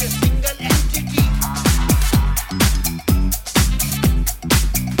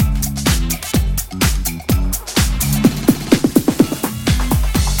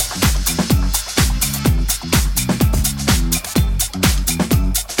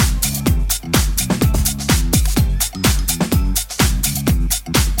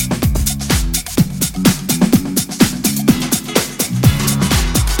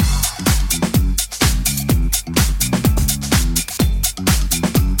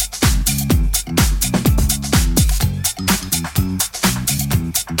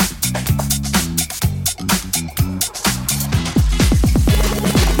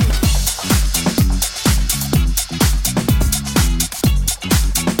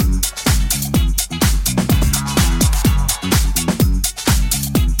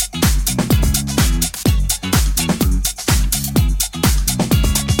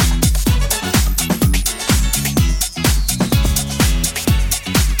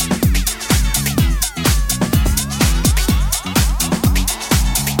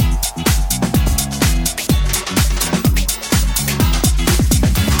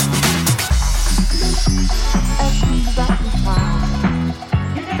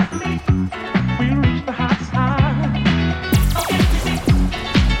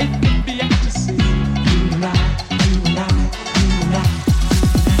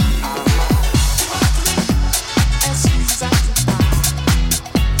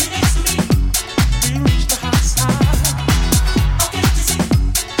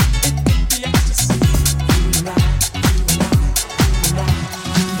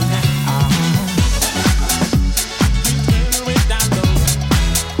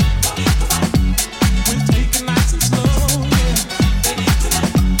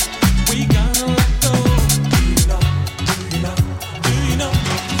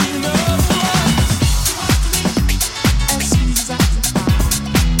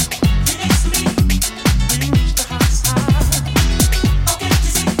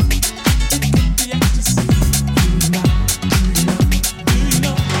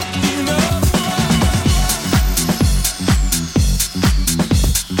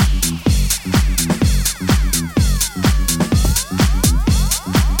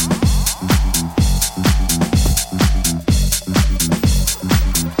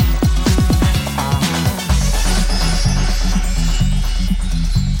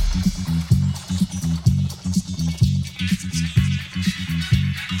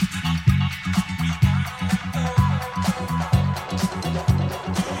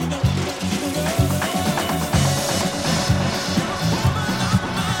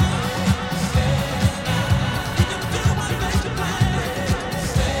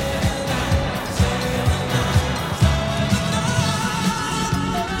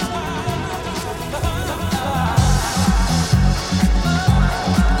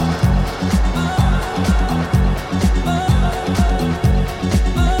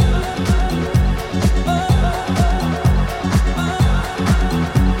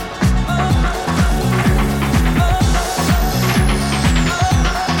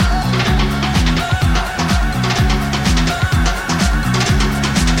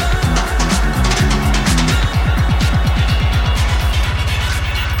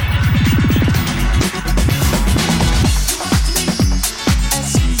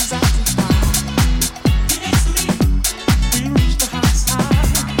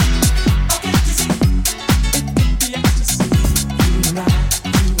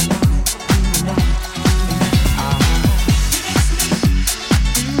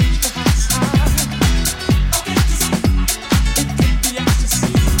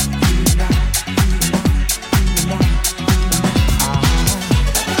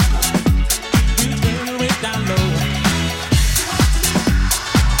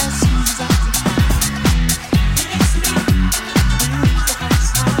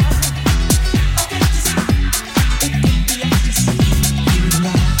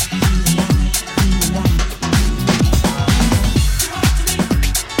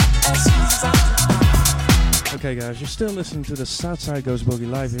 Okay guys, you're still listening to the Southside Goes Boogie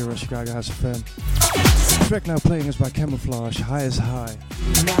live here on Chicago House FM. The track now playing is by Camouflage, High as High.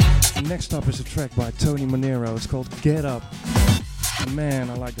 Next up is a track by Tony Monero, it's called Get Up. Man,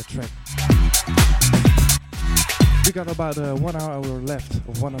 I like the track. We got about 1 hour left,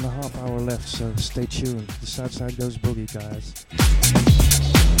 or 1.5 hours left, so stay tuned. The Southside Goes Boogie, guys.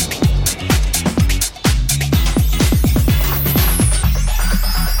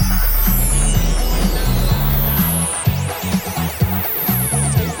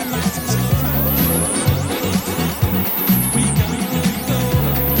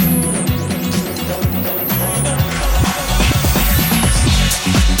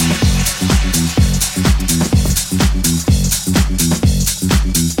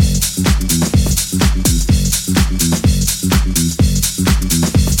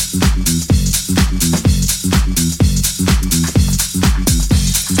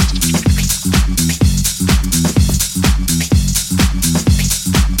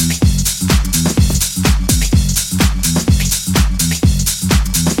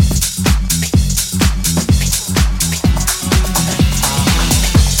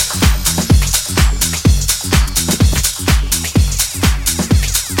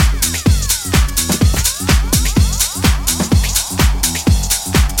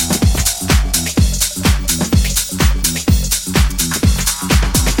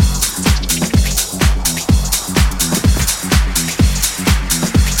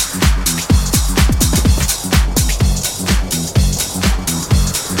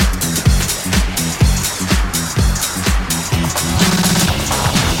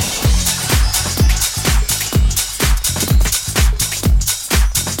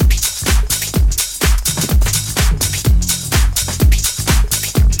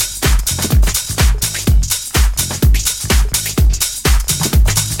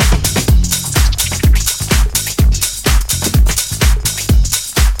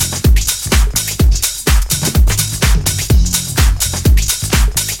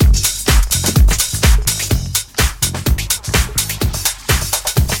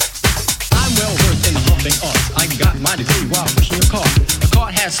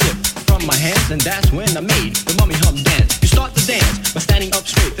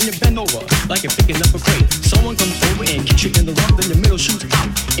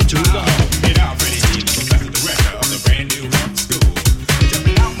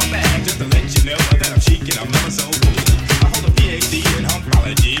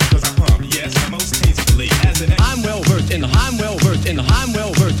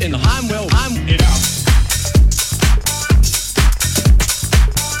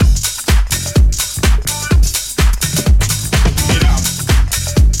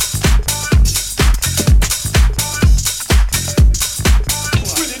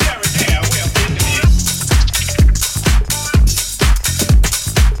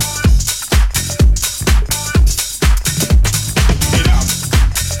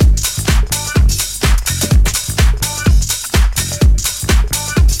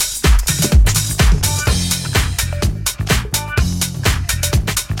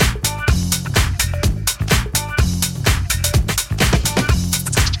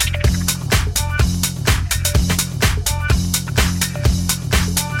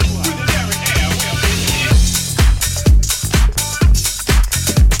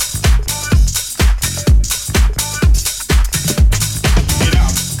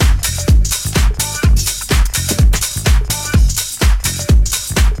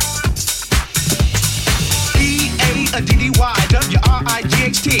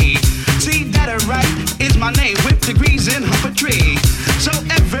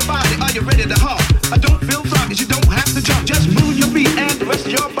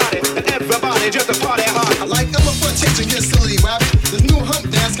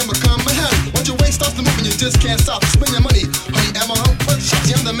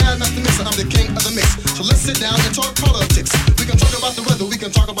 mad master mixer, I'm the king of the mix. So let's sit down and talk politics. We can talk about the weather, we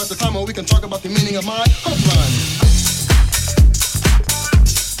can talk about the time, or we can talk about the meaning of my hope line.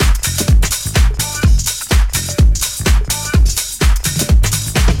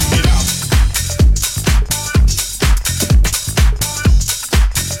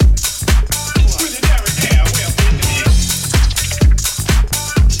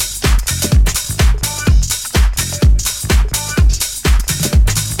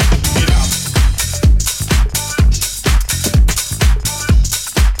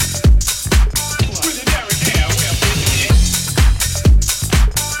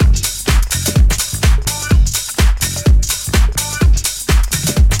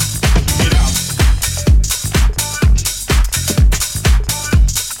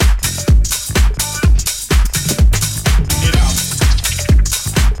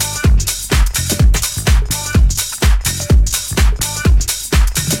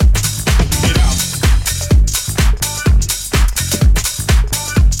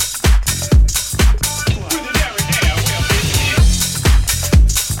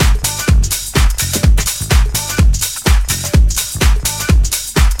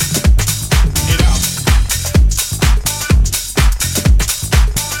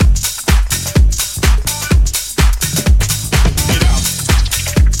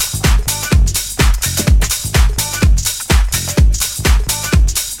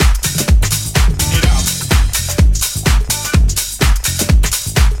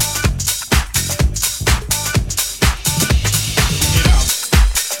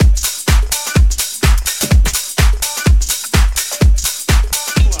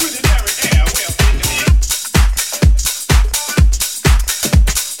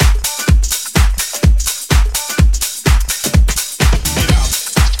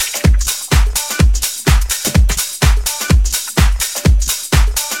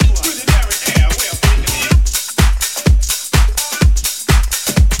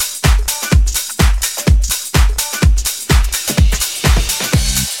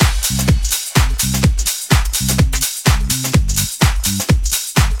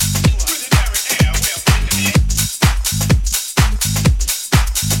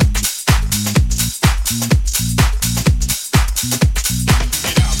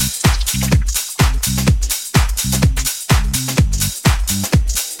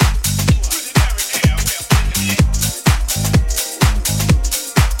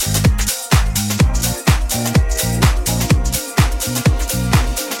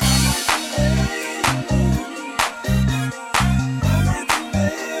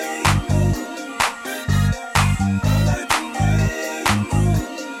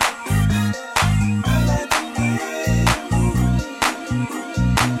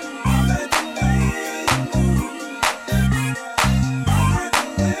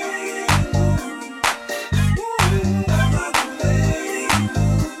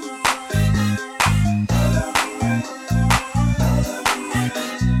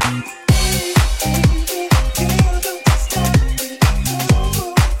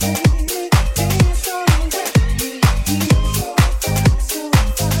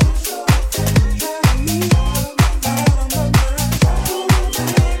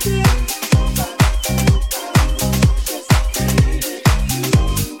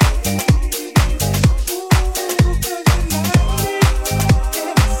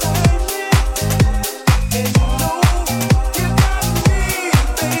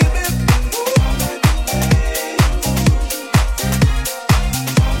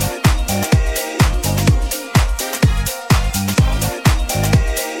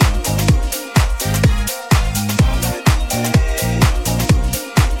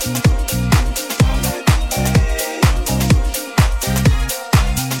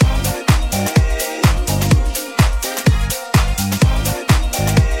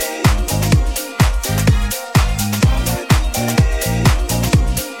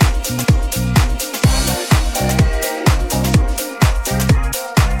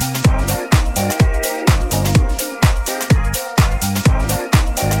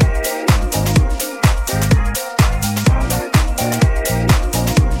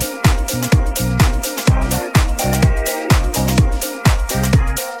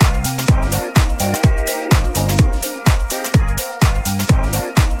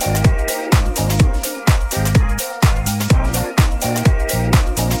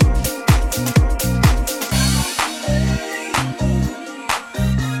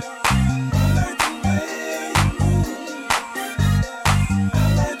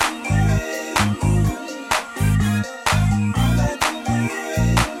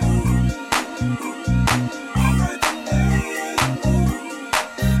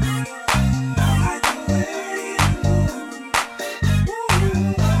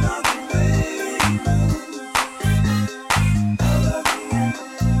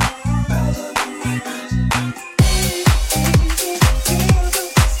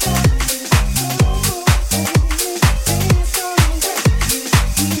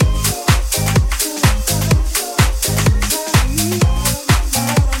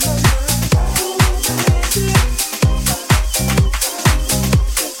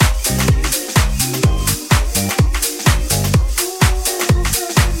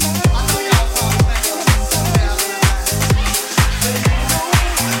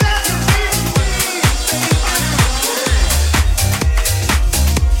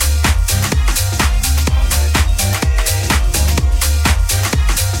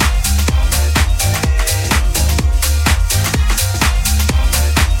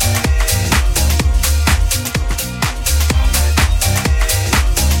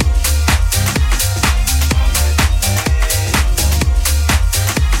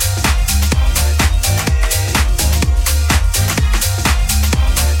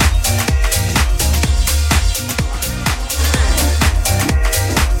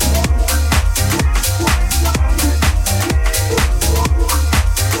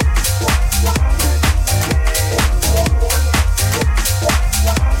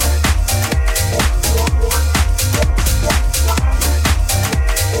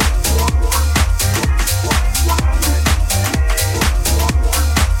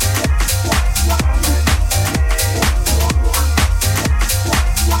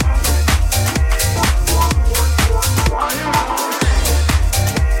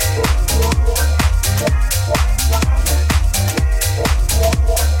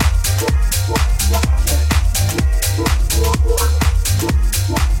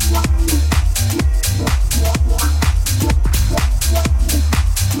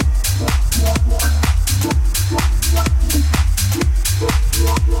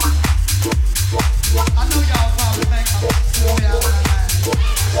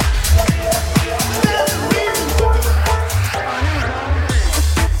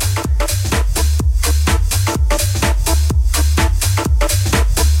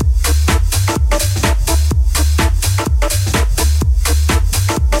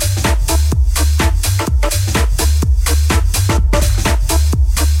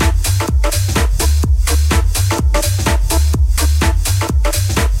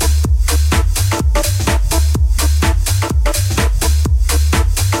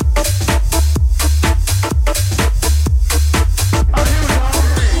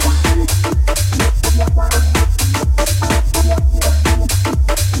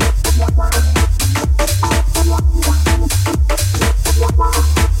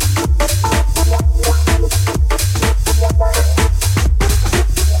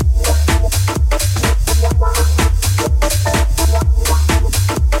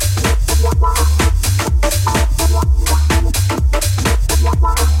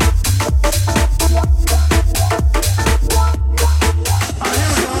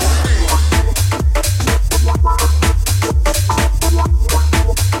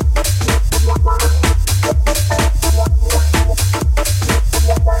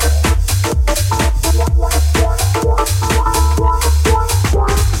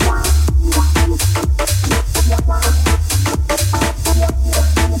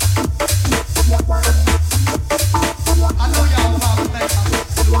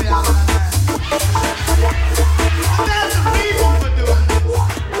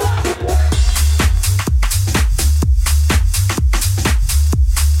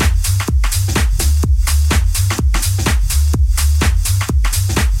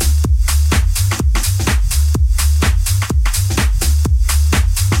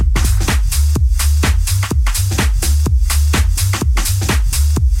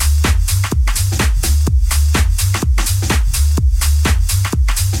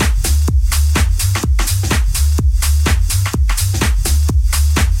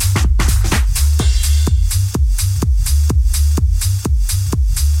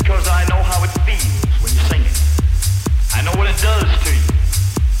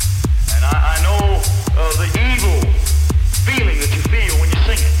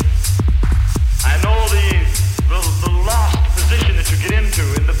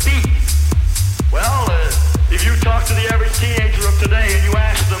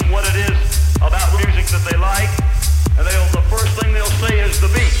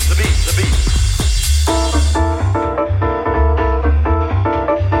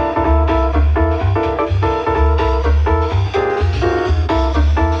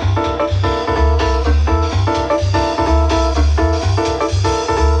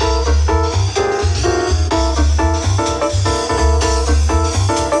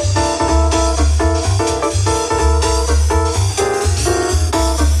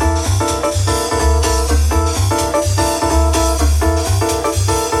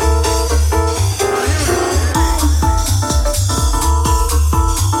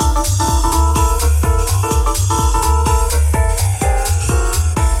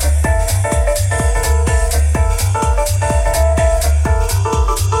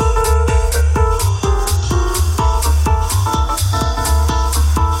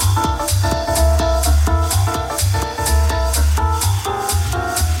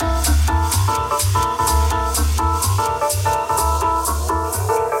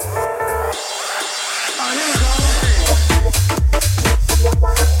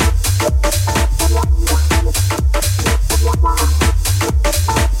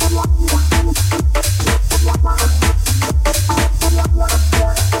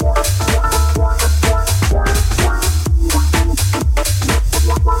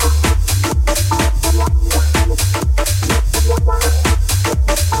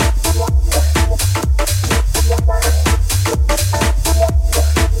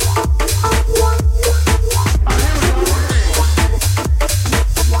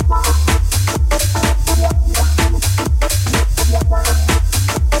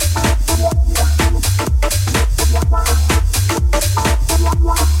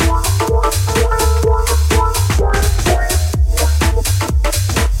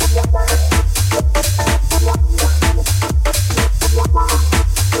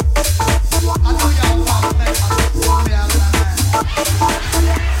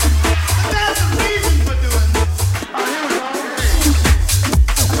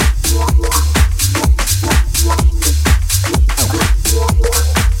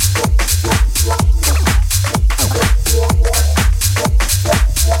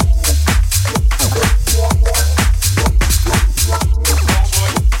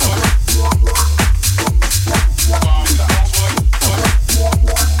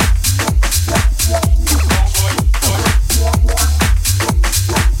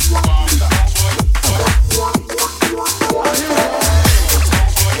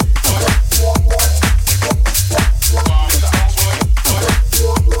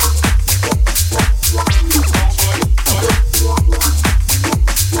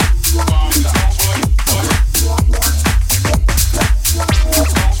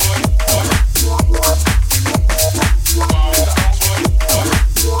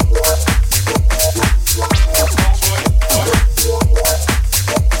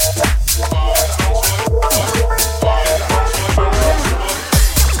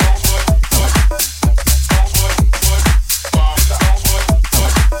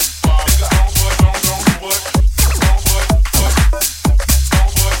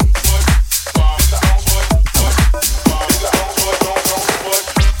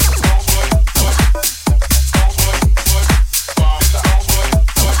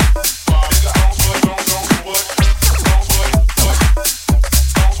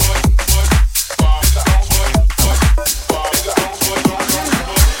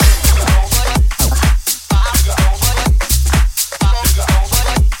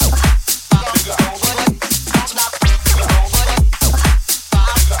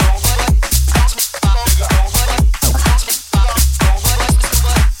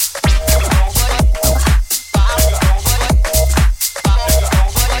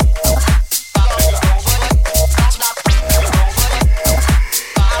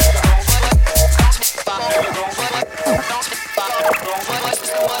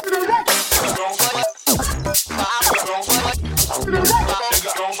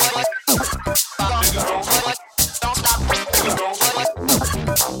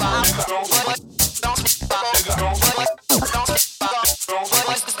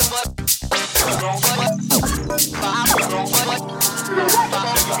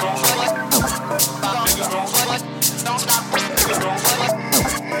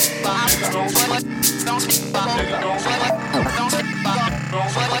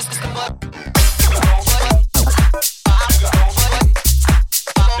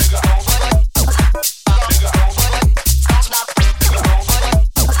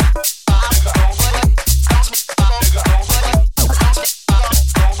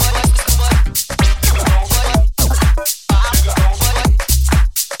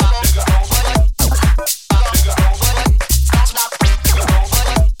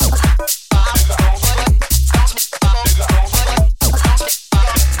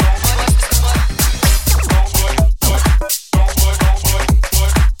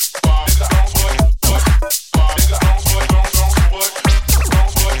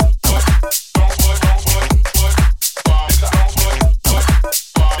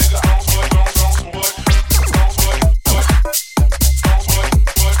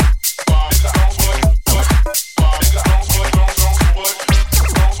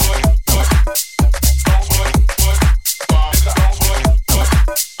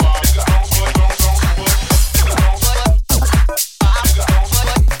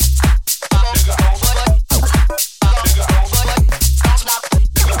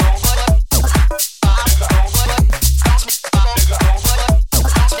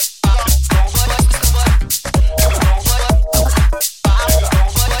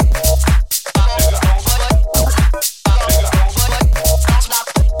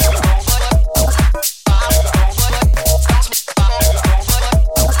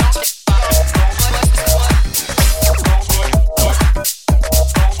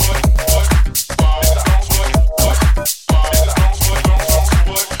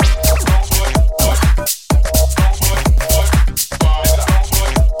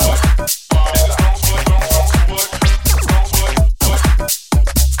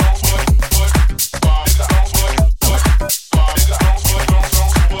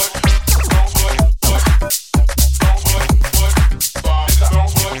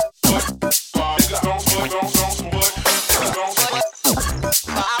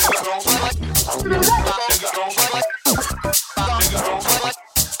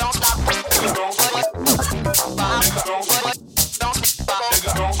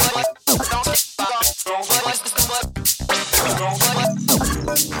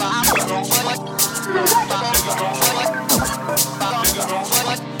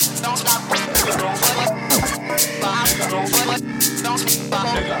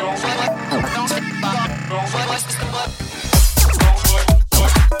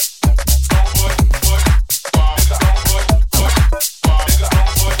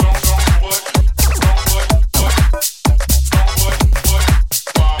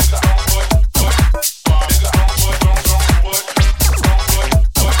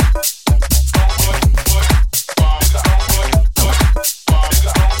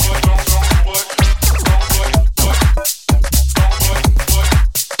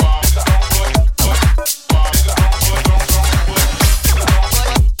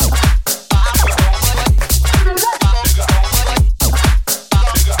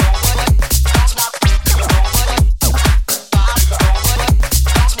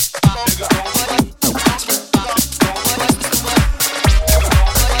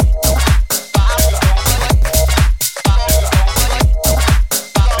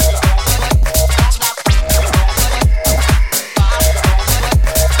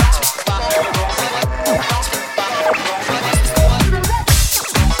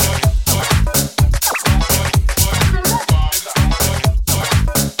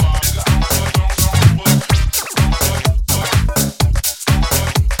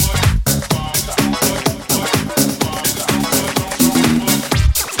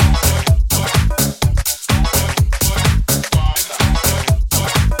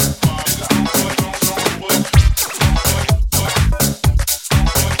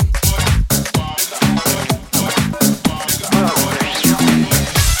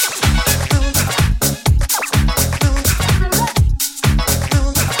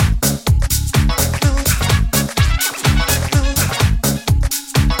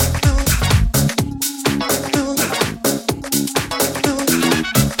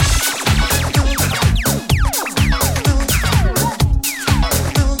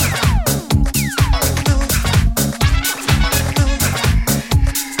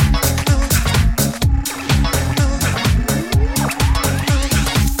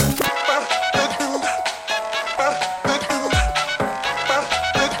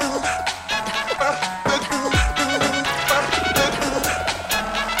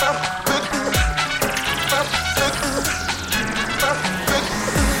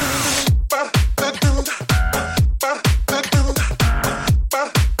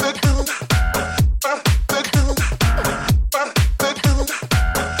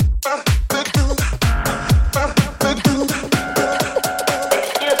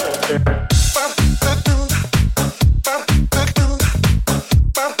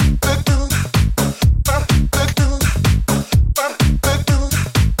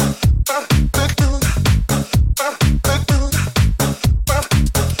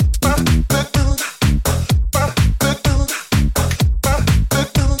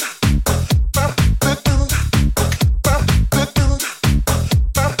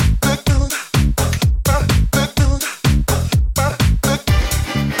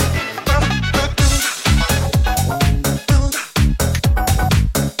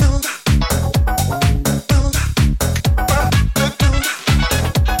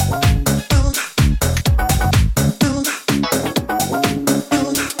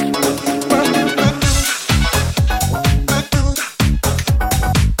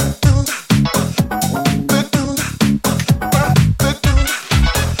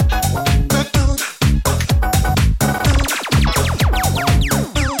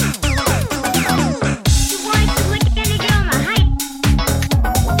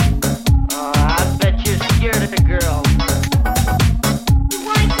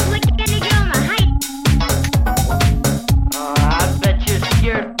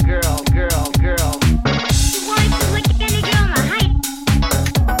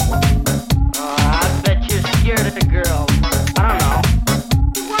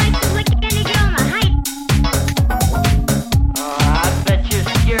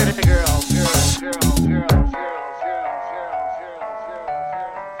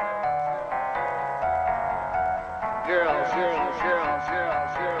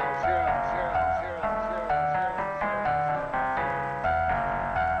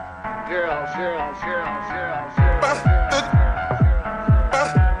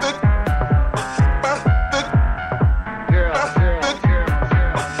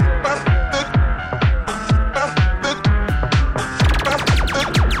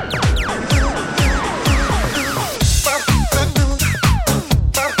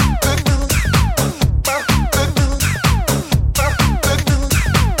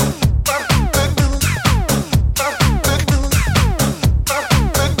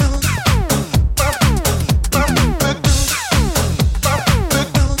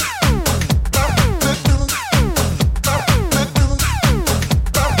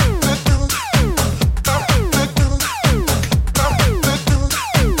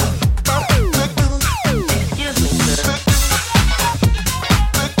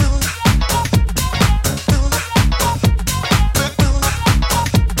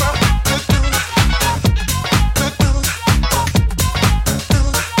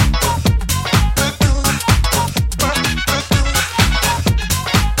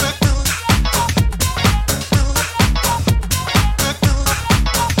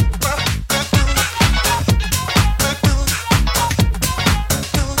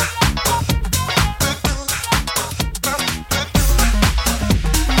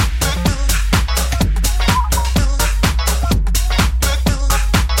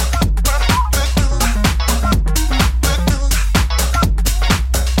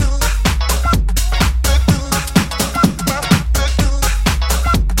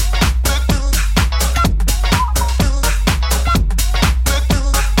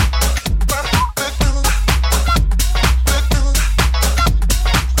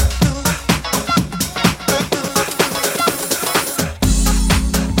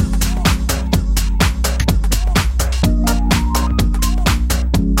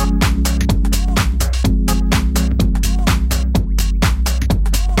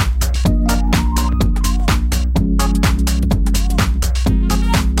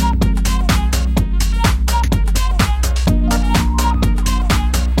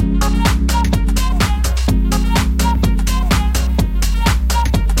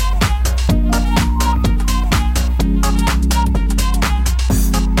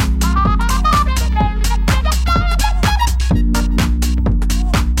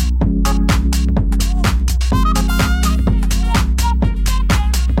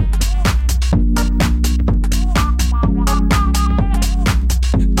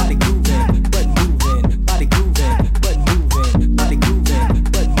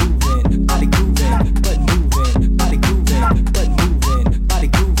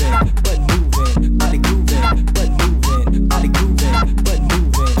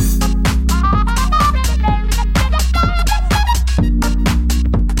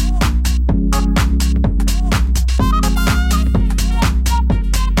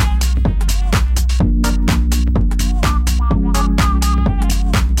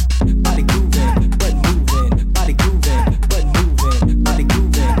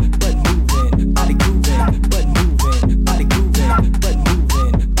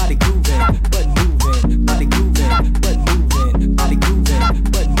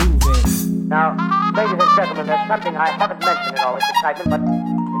 something I haven't mentioned in all its excitement, but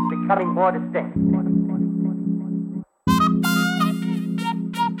it's becoming more distinct.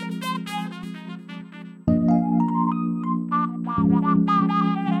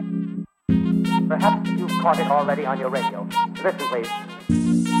 Perhaps you've caught it already on your radio. Listen, please.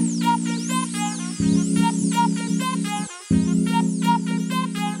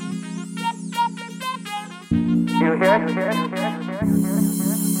 You hear it? You hear it? You hear it? You hear it? You hear it? You hear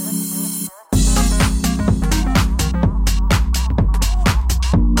it?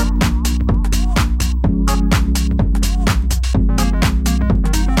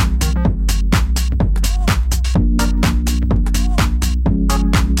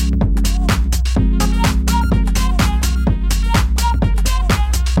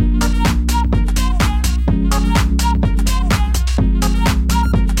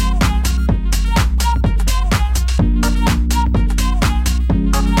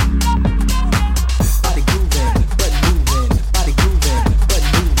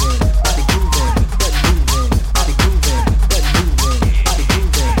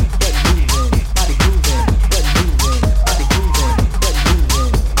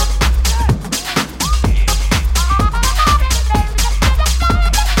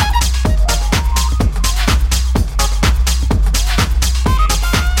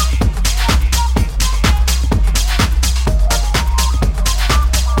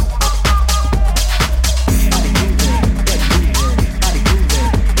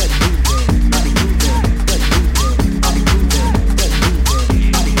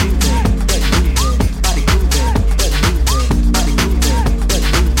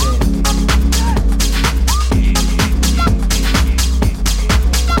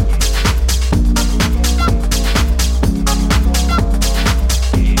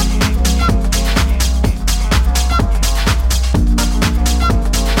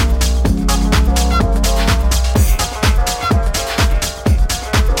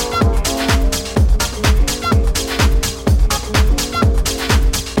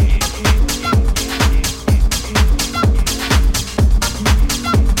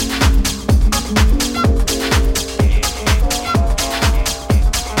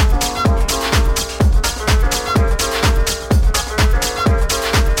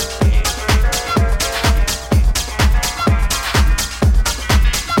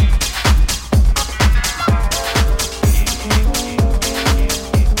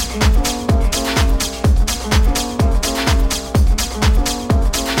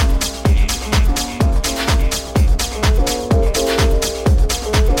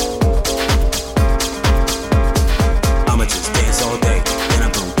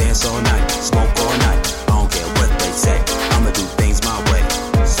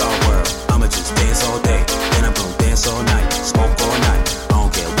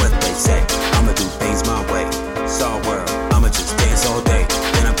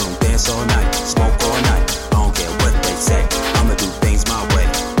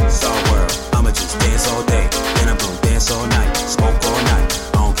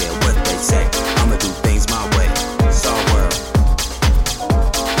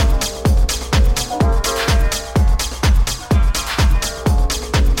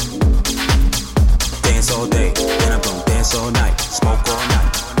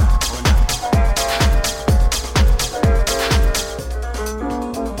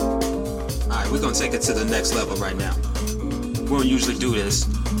 the next level right now. We don't usually do this.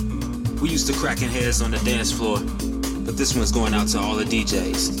 We used to cracking heads on the dance floor, but this one's going out to all the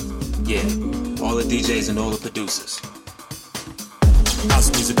DJs. Yeah, all the DJs and all the producers. House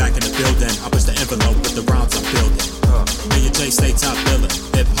music back in the building. I push the envelope with the rhymes I'm building. Me and Jay stay top billing.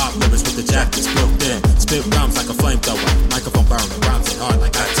 Hip hop lyrics with the jackets built in. Spit rhymes like a flamethrower. Microphone burning. Rhymes hit hard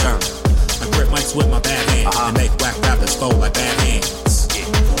like I turn. I grip mics with my bad hand and make whack rappers fold like bad hands.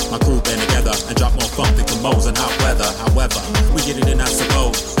 My crew band together and drop more funk than combos in hot weather. However, we get it in, I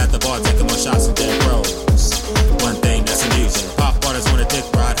suppose. At the bar, taking more shots and dead rows. One thing that's amusing. Pop artists wanna dick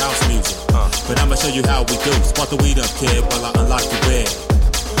ride house music. But I'ma show you how we do. Spark the weed up, kid, while I unlock the bed.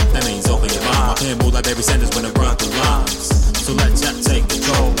 That means open your mind. My pen move like every sentence when I run through lines. So let Jack take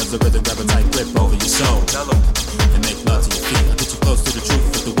control as the rhythm grab a tight grip over your soul. And make love to your feet. I get you close to the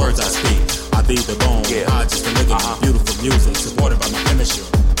truth with the words I speak. I be the bone, I just a nigga with beautiful music supported by my chemistry.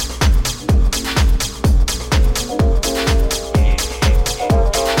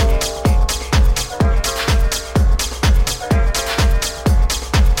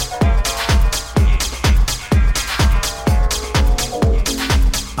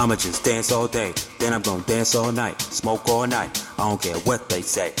 I'ma just dance all day, then I'm gonna dance all night, smoke all night, I don't care what they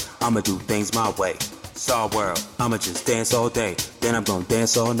say, I'ma do things my way, Saw world. I'ma just dance all day, then I'm gonna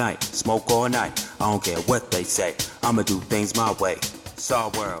dance all night, smoke all night, I don't care what they say, I'ma do things my way,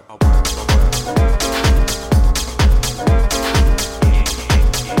 Saw world.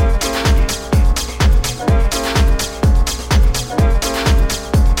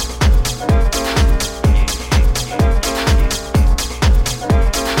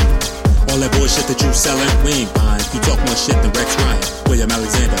 All that bullshit that you selling, we ain't buying. You talk more shit than Rex Ryan. William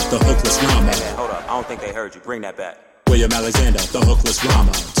Alexander, the hookless rhymer. Hey man, hold up, I don't think they heard you. Bring that back. William Alexander, the hookless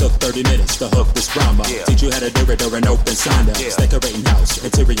rhymer. Took 30 minutes to hook this rhymer. Teach you how to do it or an open signer. Decorating house,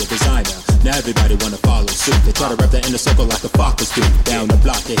 interior designer. Now everybody wanna follow suit. They try to wrap that inner circle like the Fockers do. Down the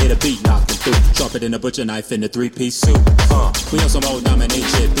block, they hit a beat, knock them through. Sharper than a butcher knife in a three-piece suit. We on some old dominate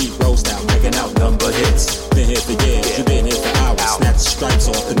shit, beat roast out, making out number hits. Been here for years, you been here for hours. Snatch the stripes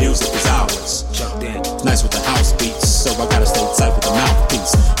off, the music is ours. Nice with the house beats, so I gotta stay tight with the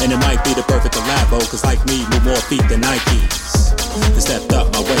mouthpiece. And it might be the perfect collabo, cause like me, move more feet than Nikes. They stepped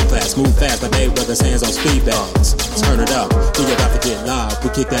up my weight class, move fast like Mayweather's hands on speed bags. Turn it up, we about to get live. We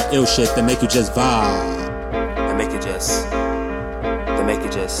kick that ill shit that make you just vibe. That make you just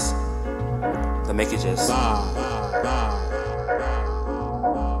vibe.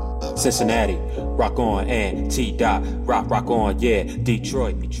 Cincinnati, rock on, and T-Dot, rock on, yeah,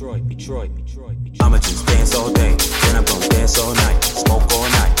 Detroit. I'ma just dance all day, then I'm gonna dance all night, smoke all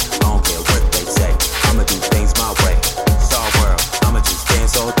night, I don't care what they say, I'ma do things my way, Star World. I'ma just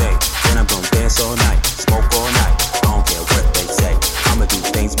dance all day, then I'm gonna dance all night, smoke all night, I don't care what they say, I'ma do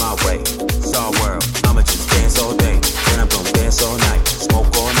things my way, Star World. I'ma just dance all day, then I'm gonna dance all night,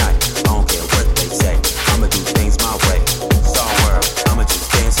 smoke all night, I don't care what they say, I'ma do things my way, Star World. I'ma just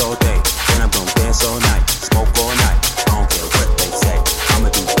dance all day, then I'm gonna dance all night, smoke all night, I don't care what they say, I'ma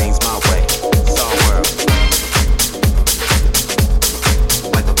do things my way, Star World.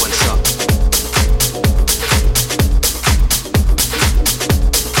 Light the place up.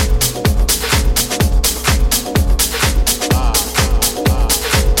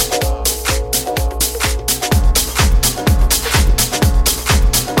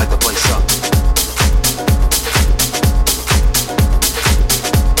 Light the place up.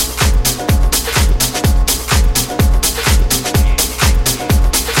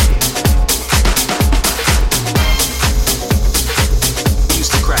 We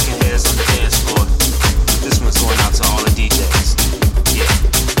used to cracking heads on the dance floor. This one's going out to all the DJs. Yeah,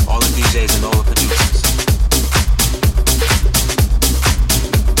 all the DJs and all the producers.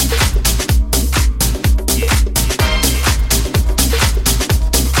 Yeah.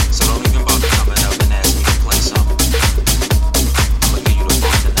 So don't even bother coming up and ask me to play something. I'ma give you the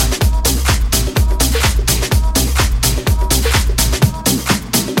funk tonight.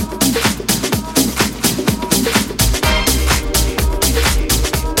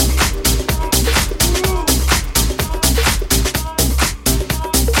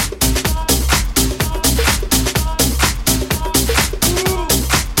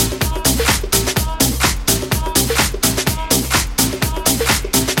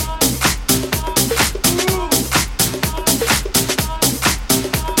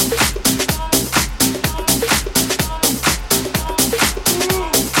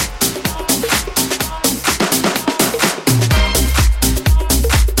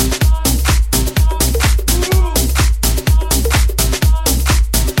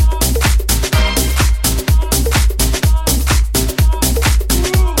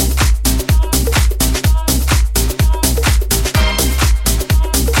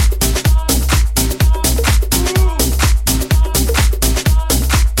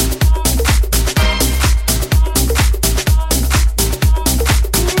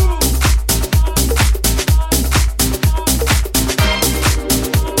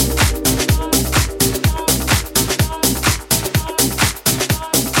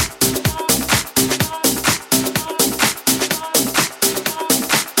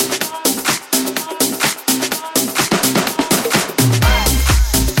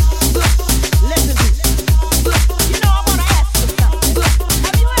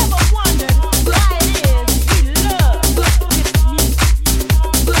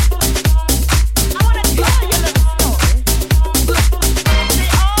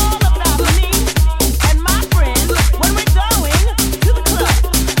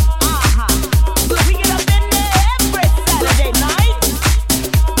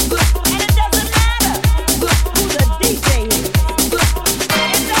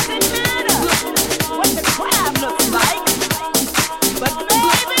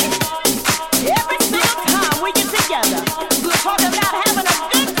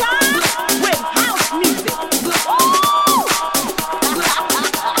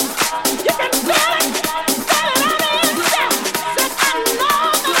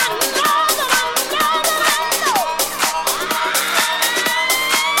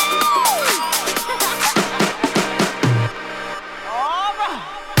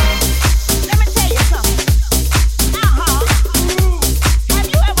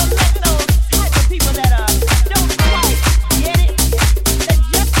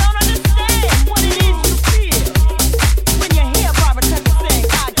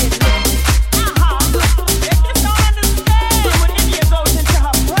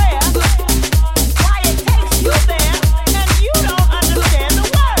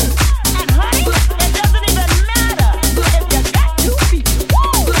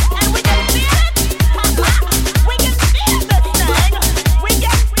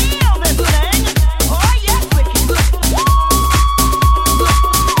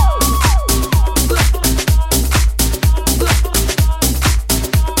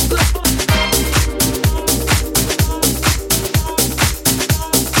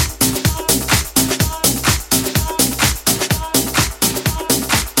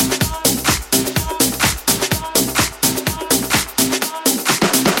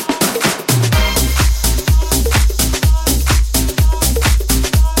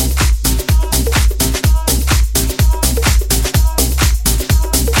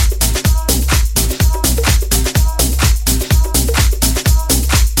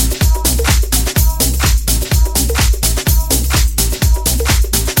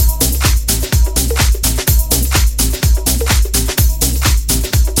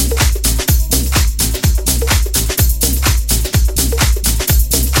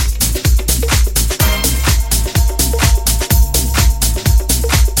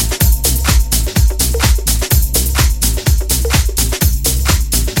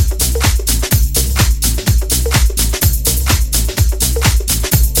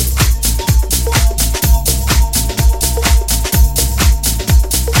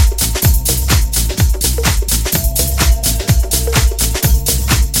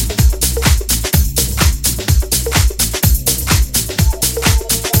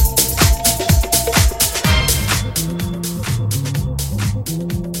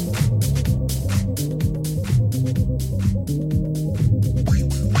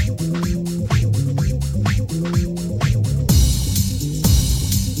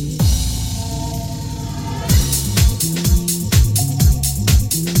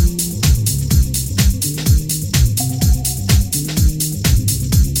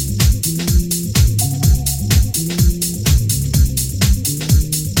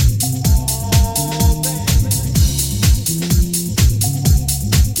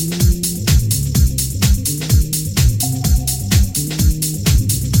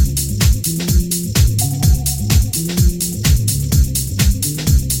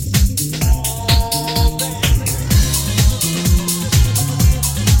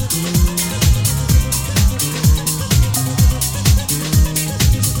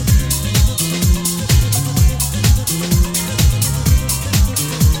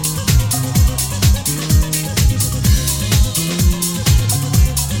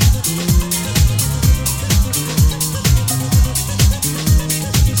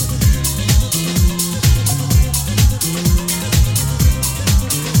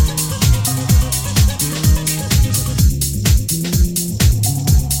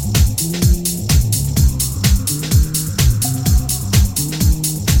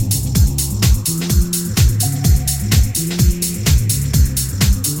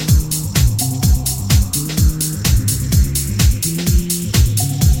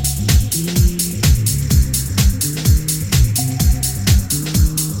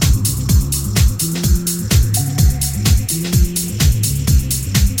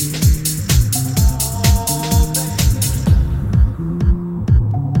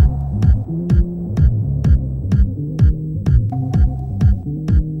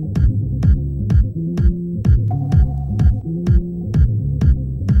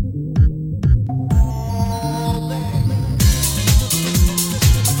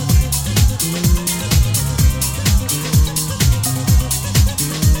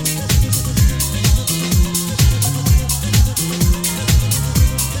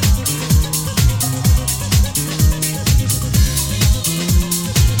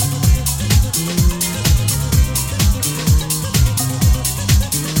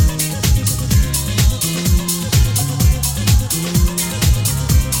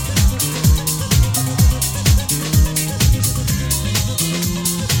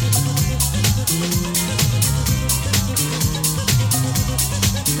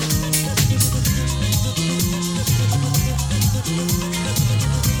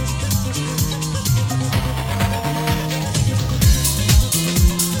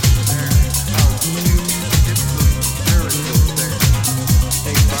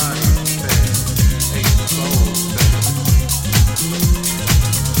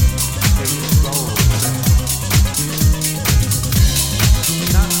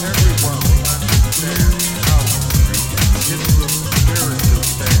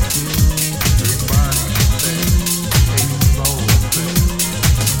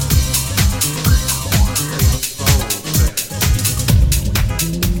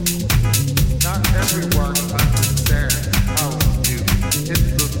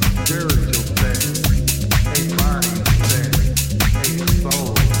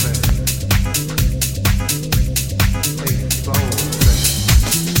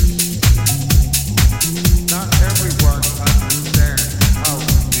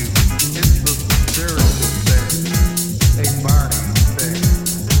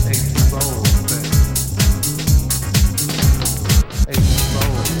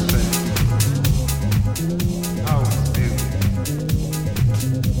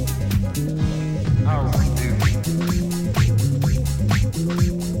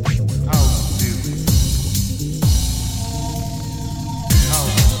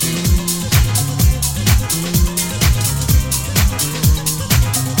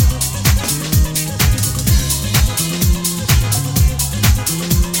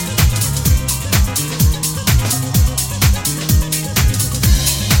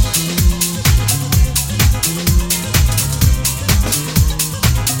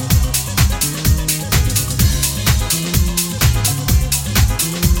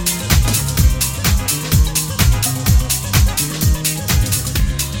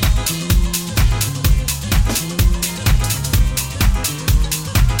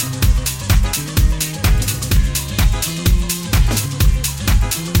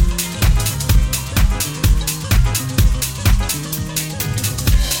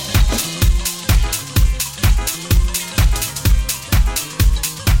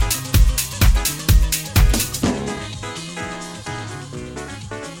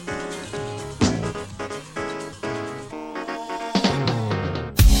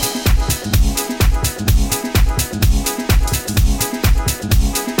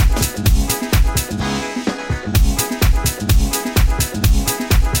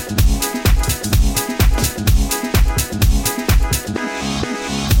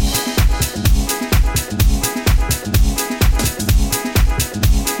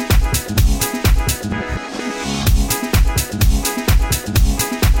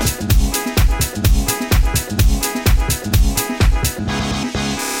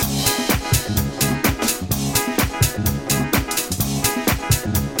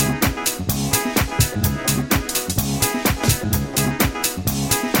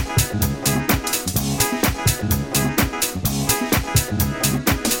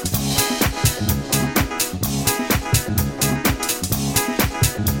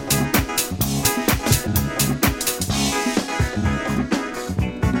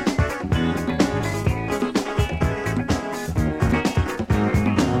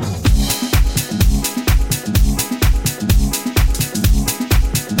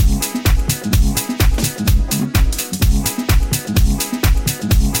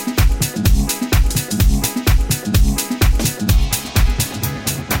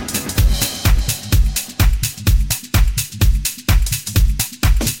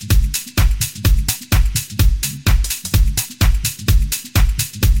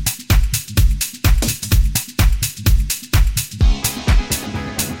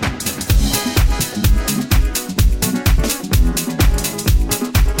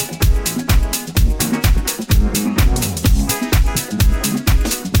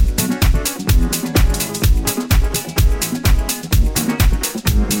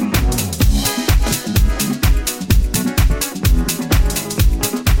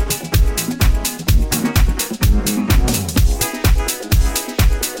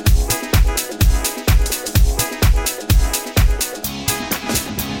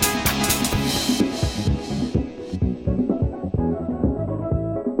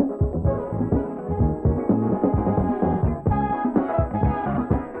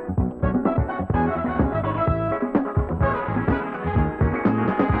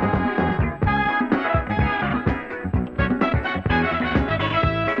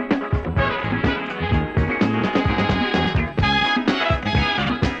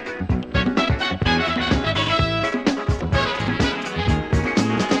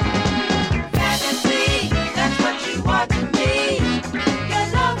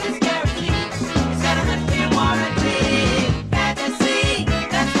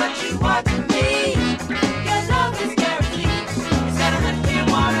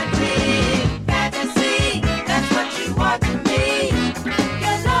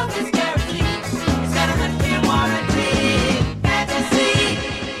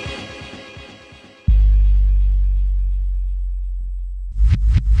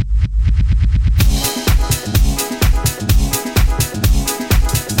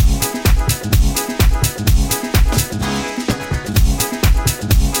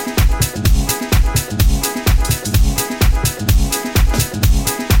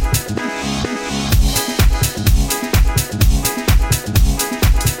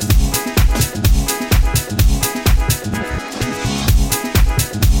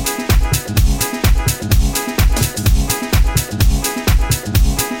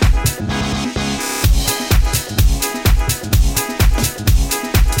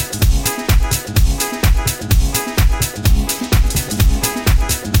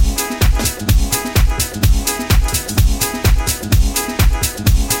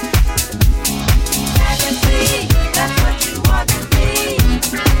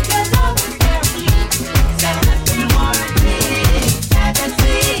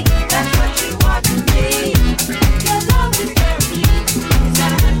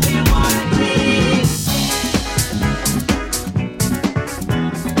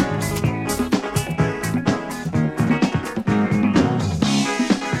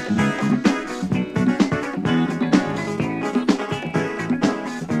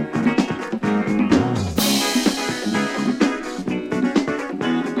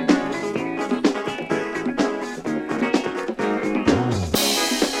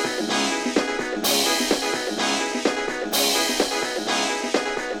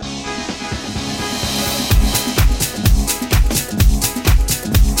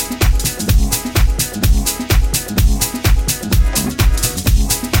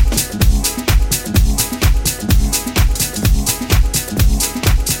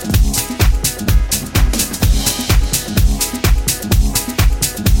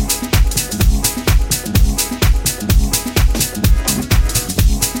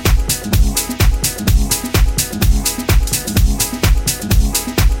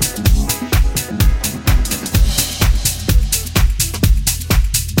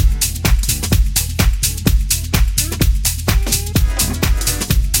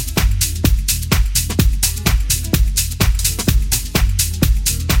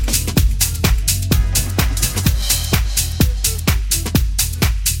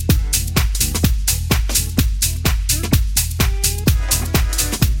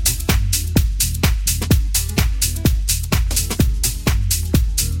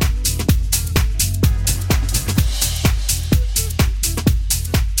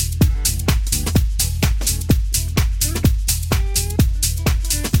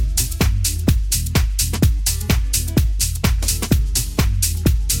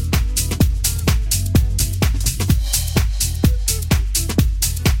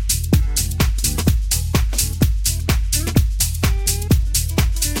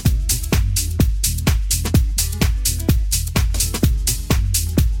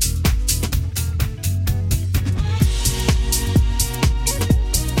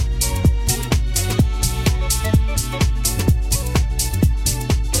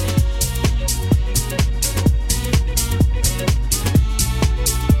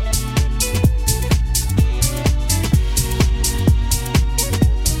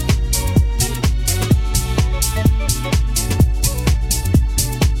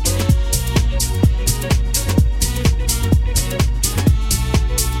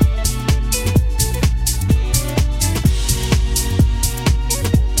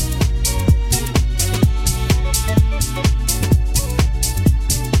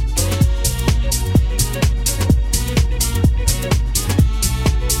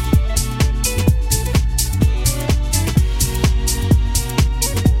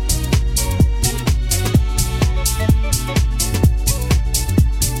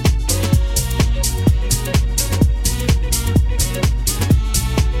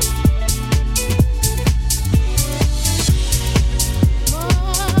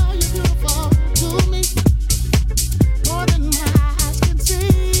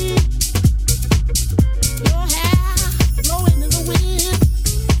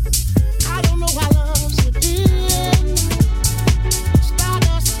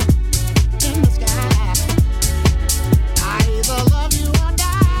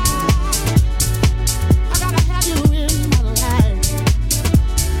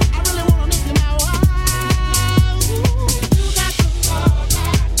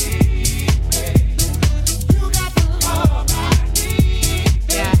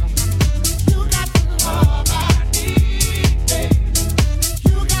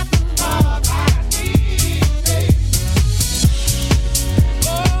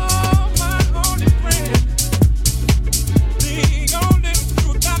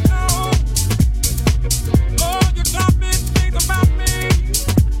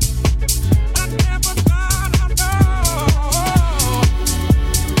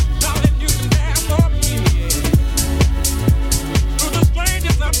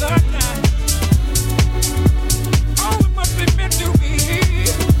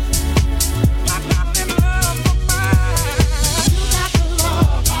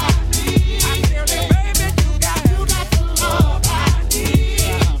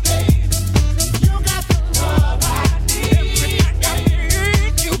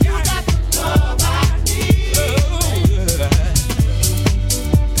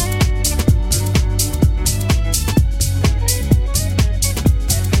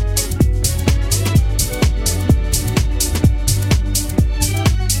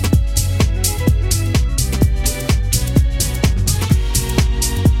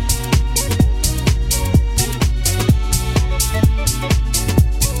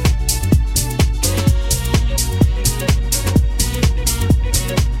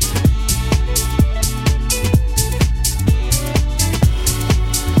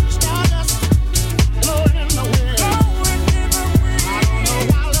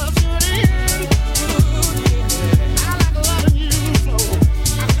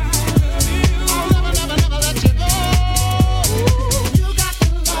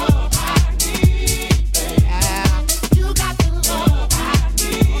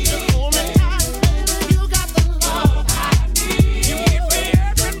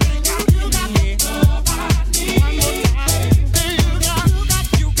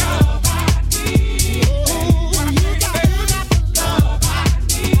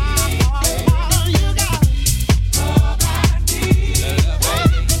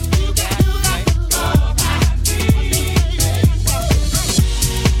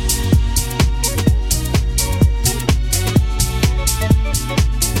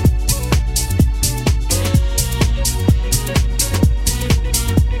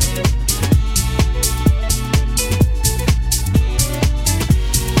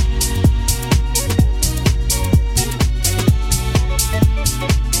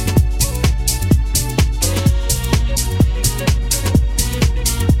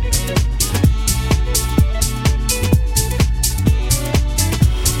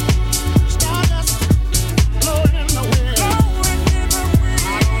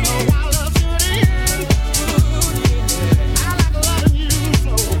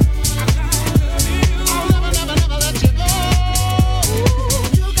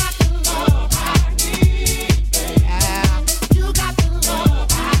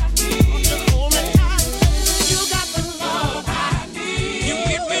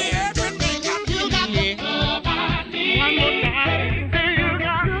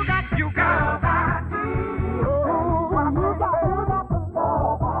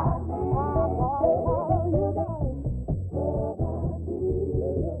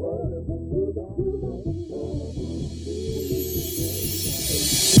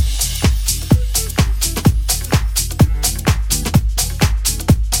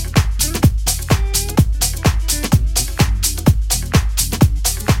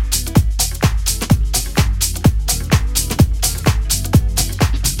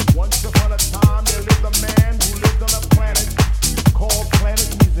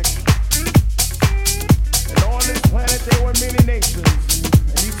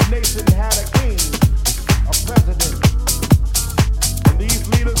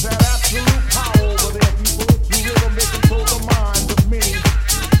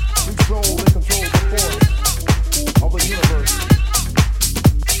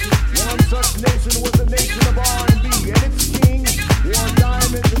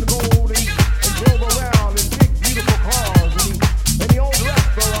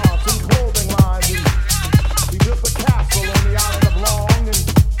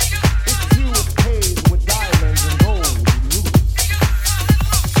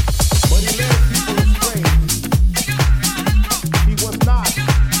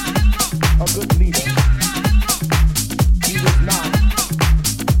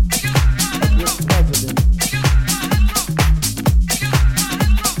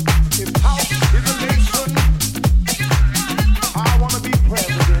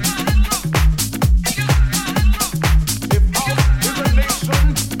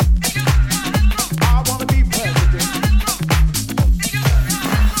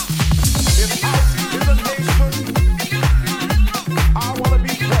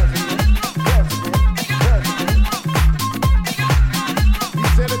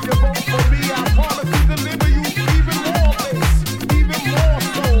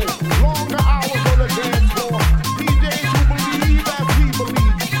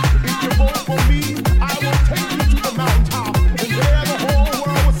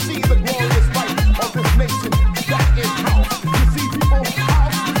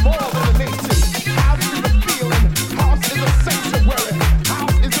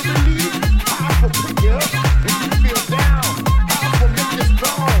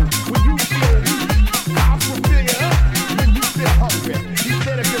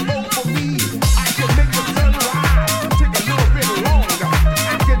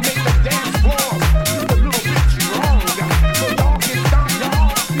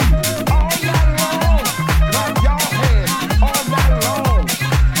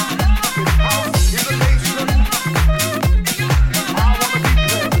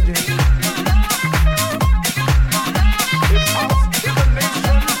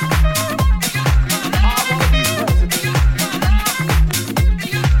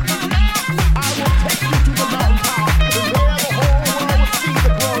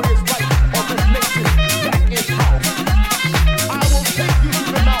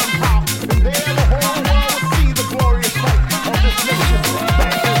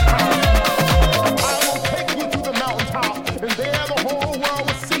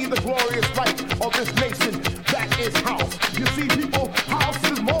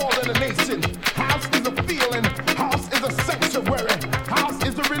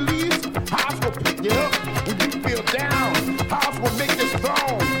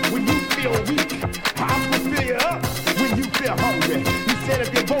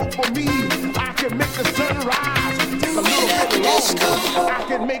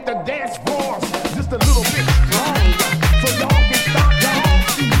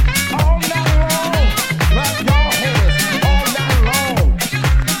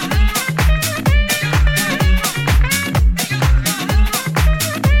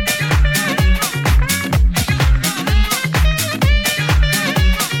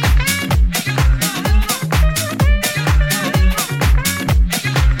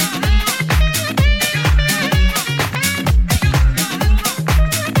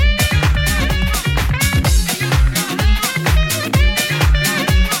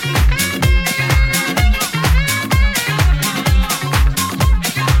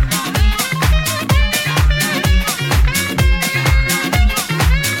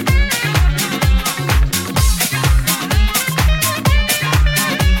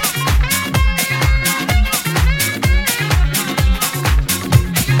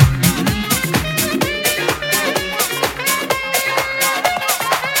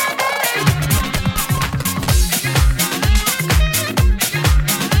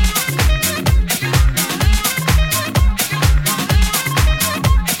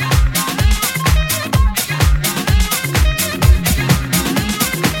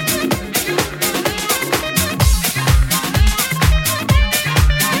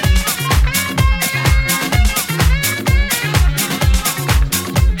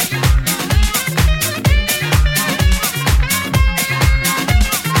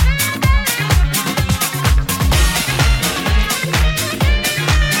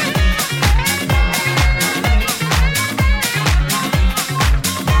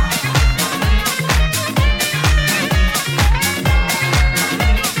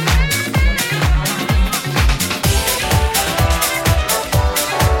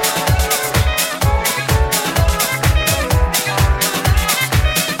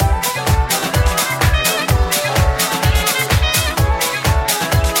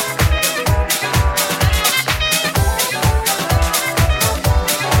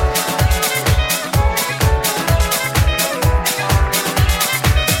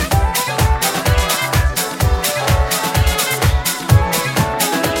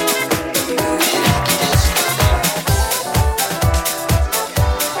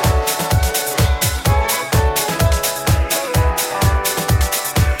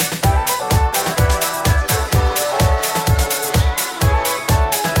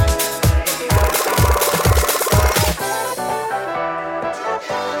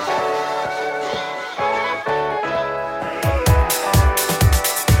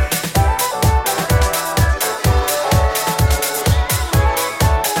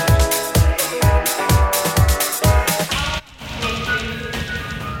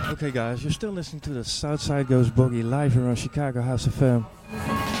 guys, you're still listening to the Southside Goes Boogie live here on Chicago House FM.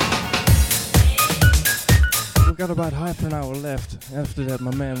 We've got about half an hour left. After that,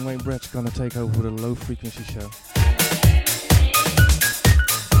 my man Wayne Brett's gonna take over with a low frequency show.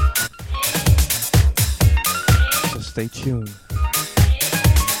 So stay tuned.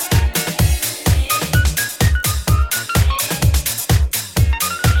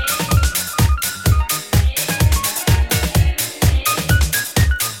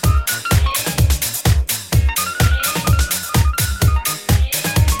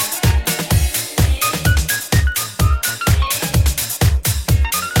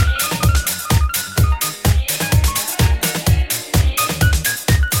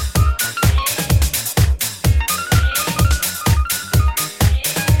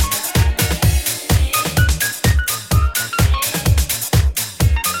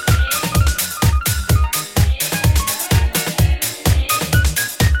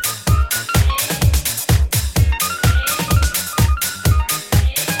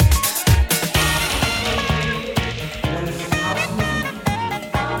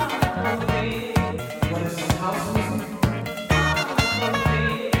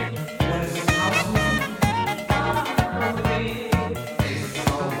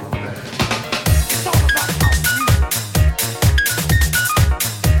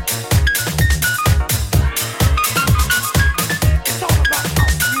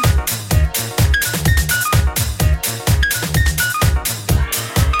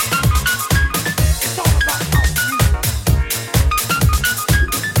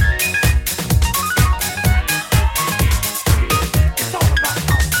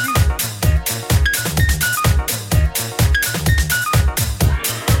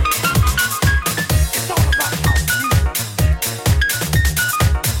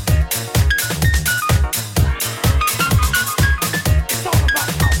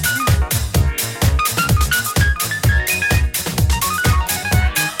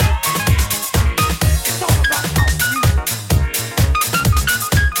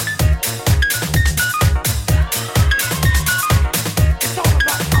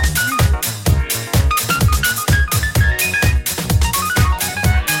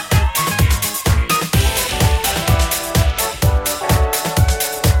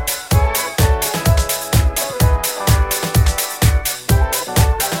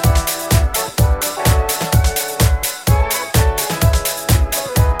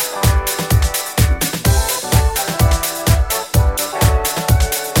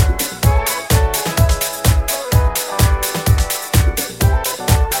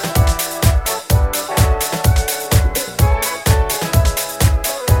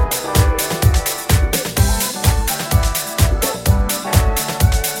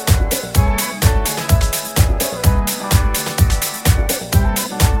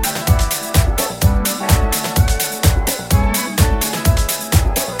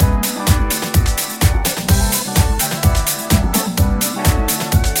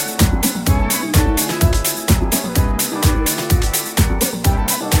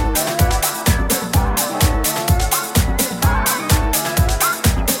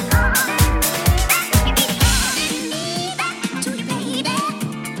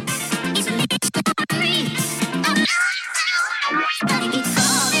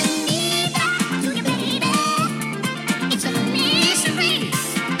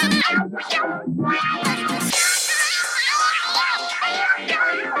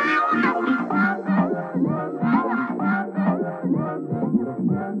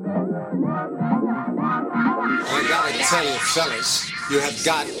 tell you, fellas, you have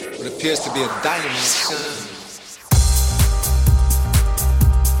got what appears to be a dynamite sound.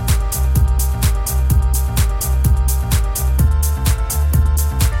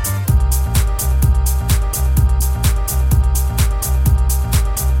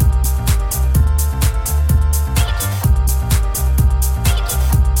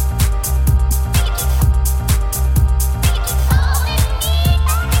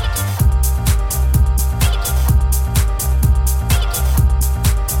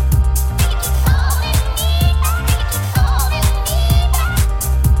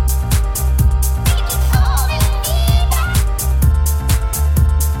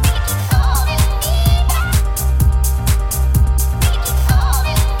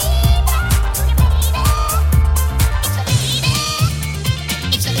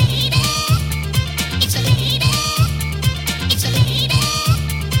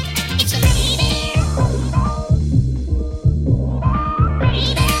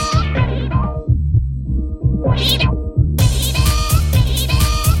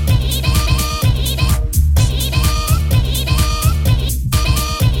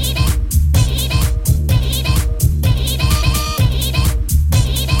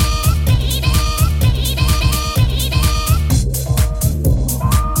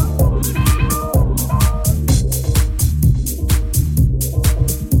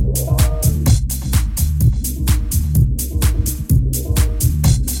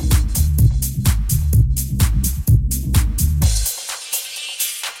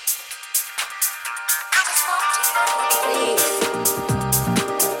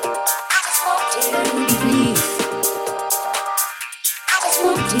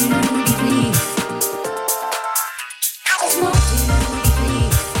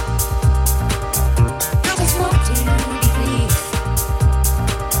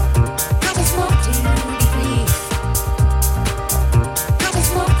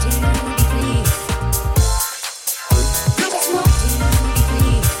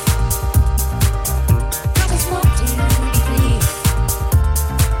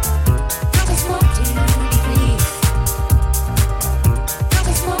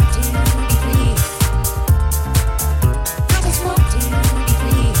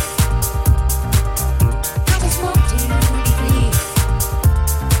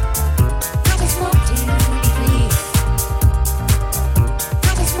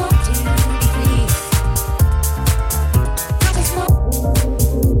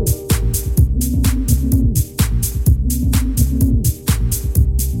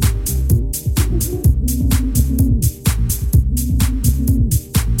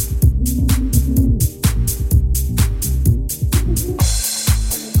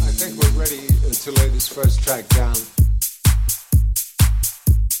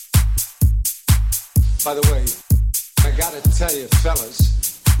 By the way, I gotta tell you,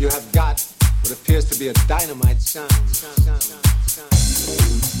 fellas, you have got what appears to be a dynamite sound.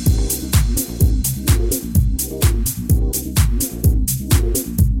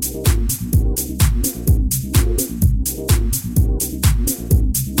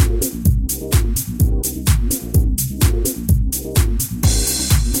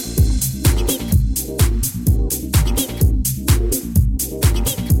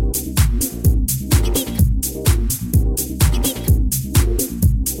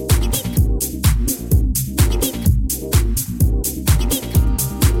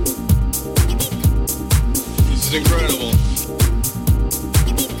 Incredible.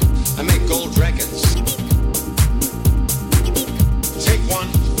 I make gold records. Take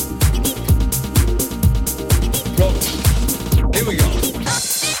one. Roll. Here we go.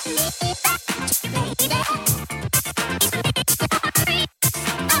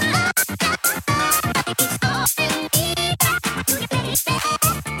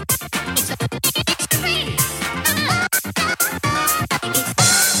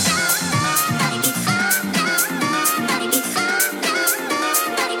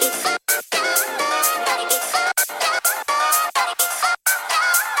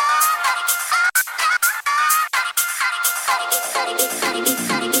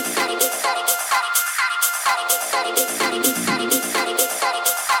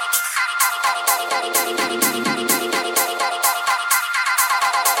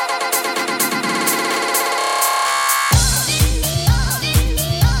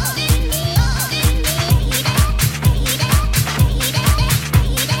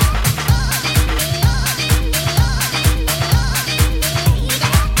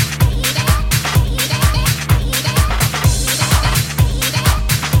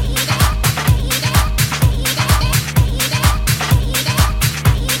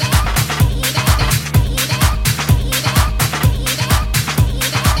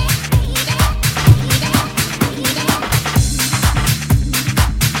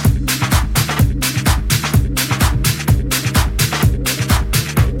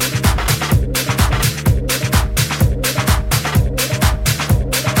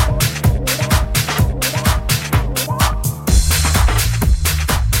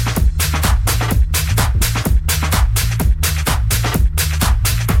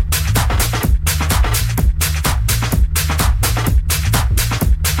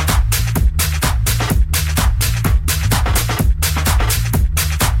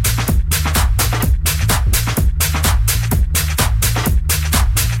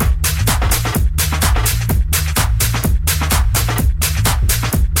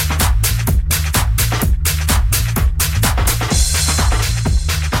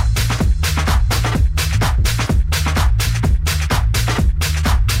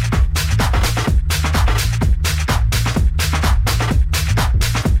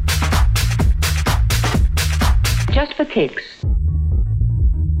 Just for kicks.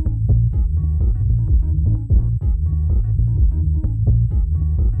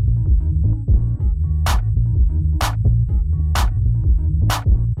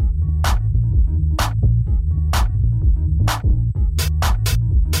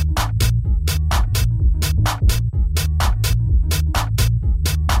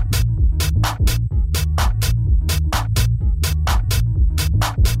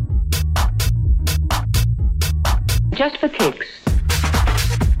 Just for kicks.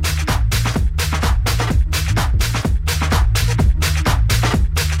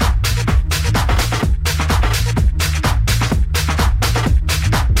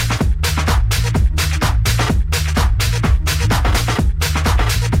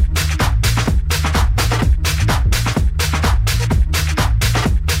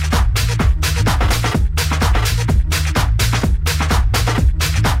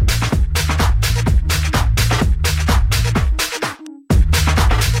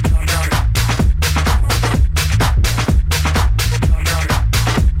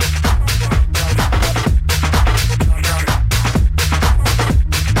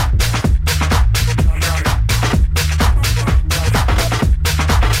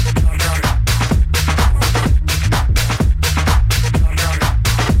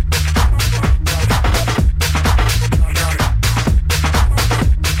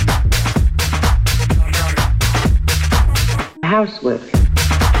 housework.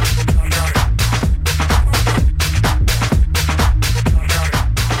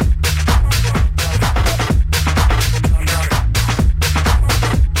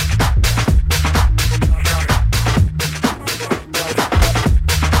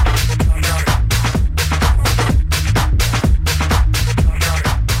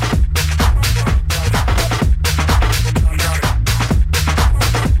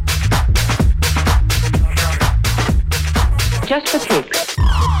 Just for kicks.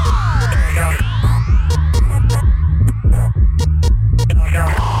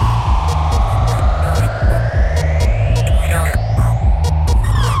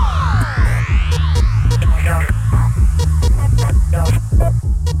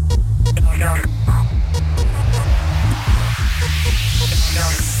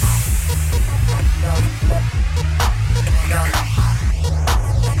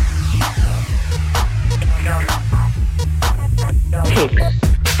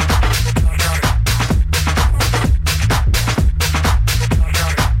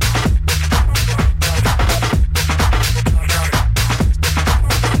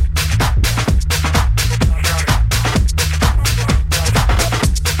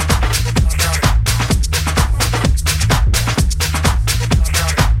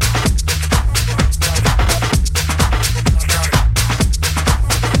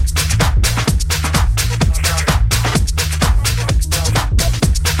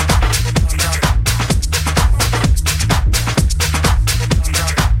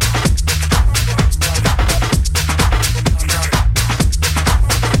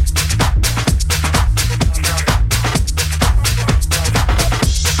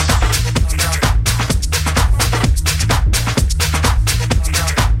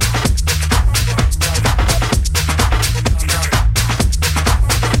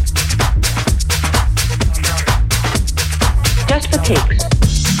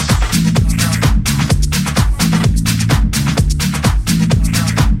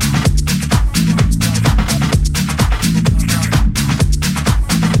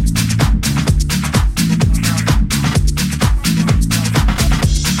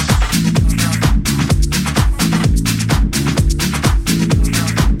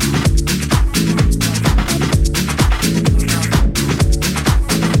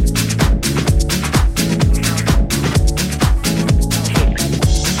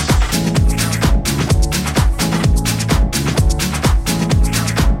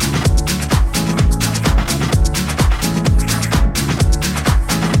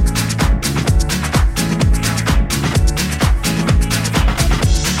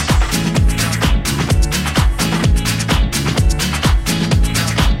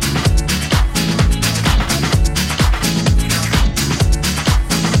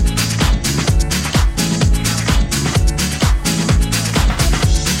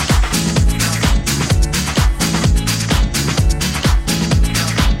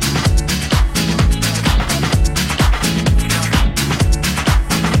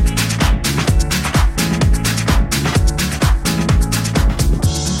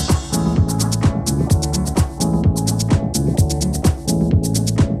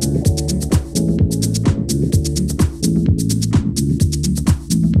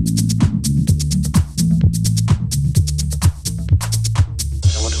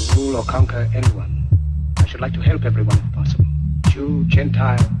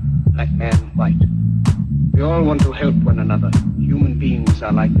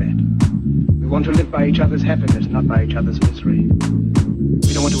 Each other's happiness, not by each other's misery.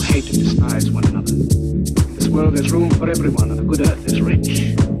 We don't want to hate and despise one another. In this world there's room for everyone, and the good earth is rich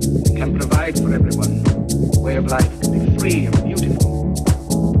and can provide for everyone. The way of life can be free and beautiful.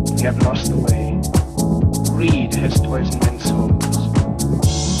 We have lost the way. Greed has poisoned men's souls.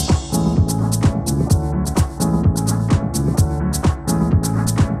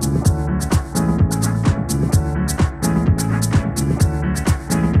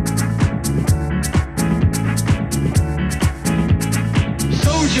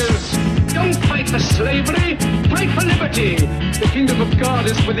 Slavery, fight for liberty. The kingdom of God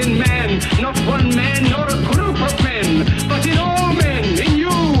is within man, not one man nor a group of men, but in all men, in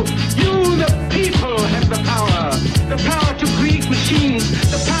you. You, the people, have the power to create machines,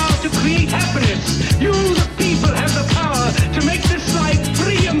 the power to create happiness. You, the people, have the power to make this life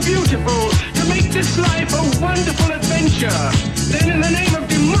free and beautiful, to make this life a wonderful adventure. Then in the name of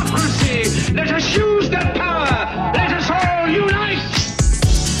democracy, let us use that power. Let us all unite.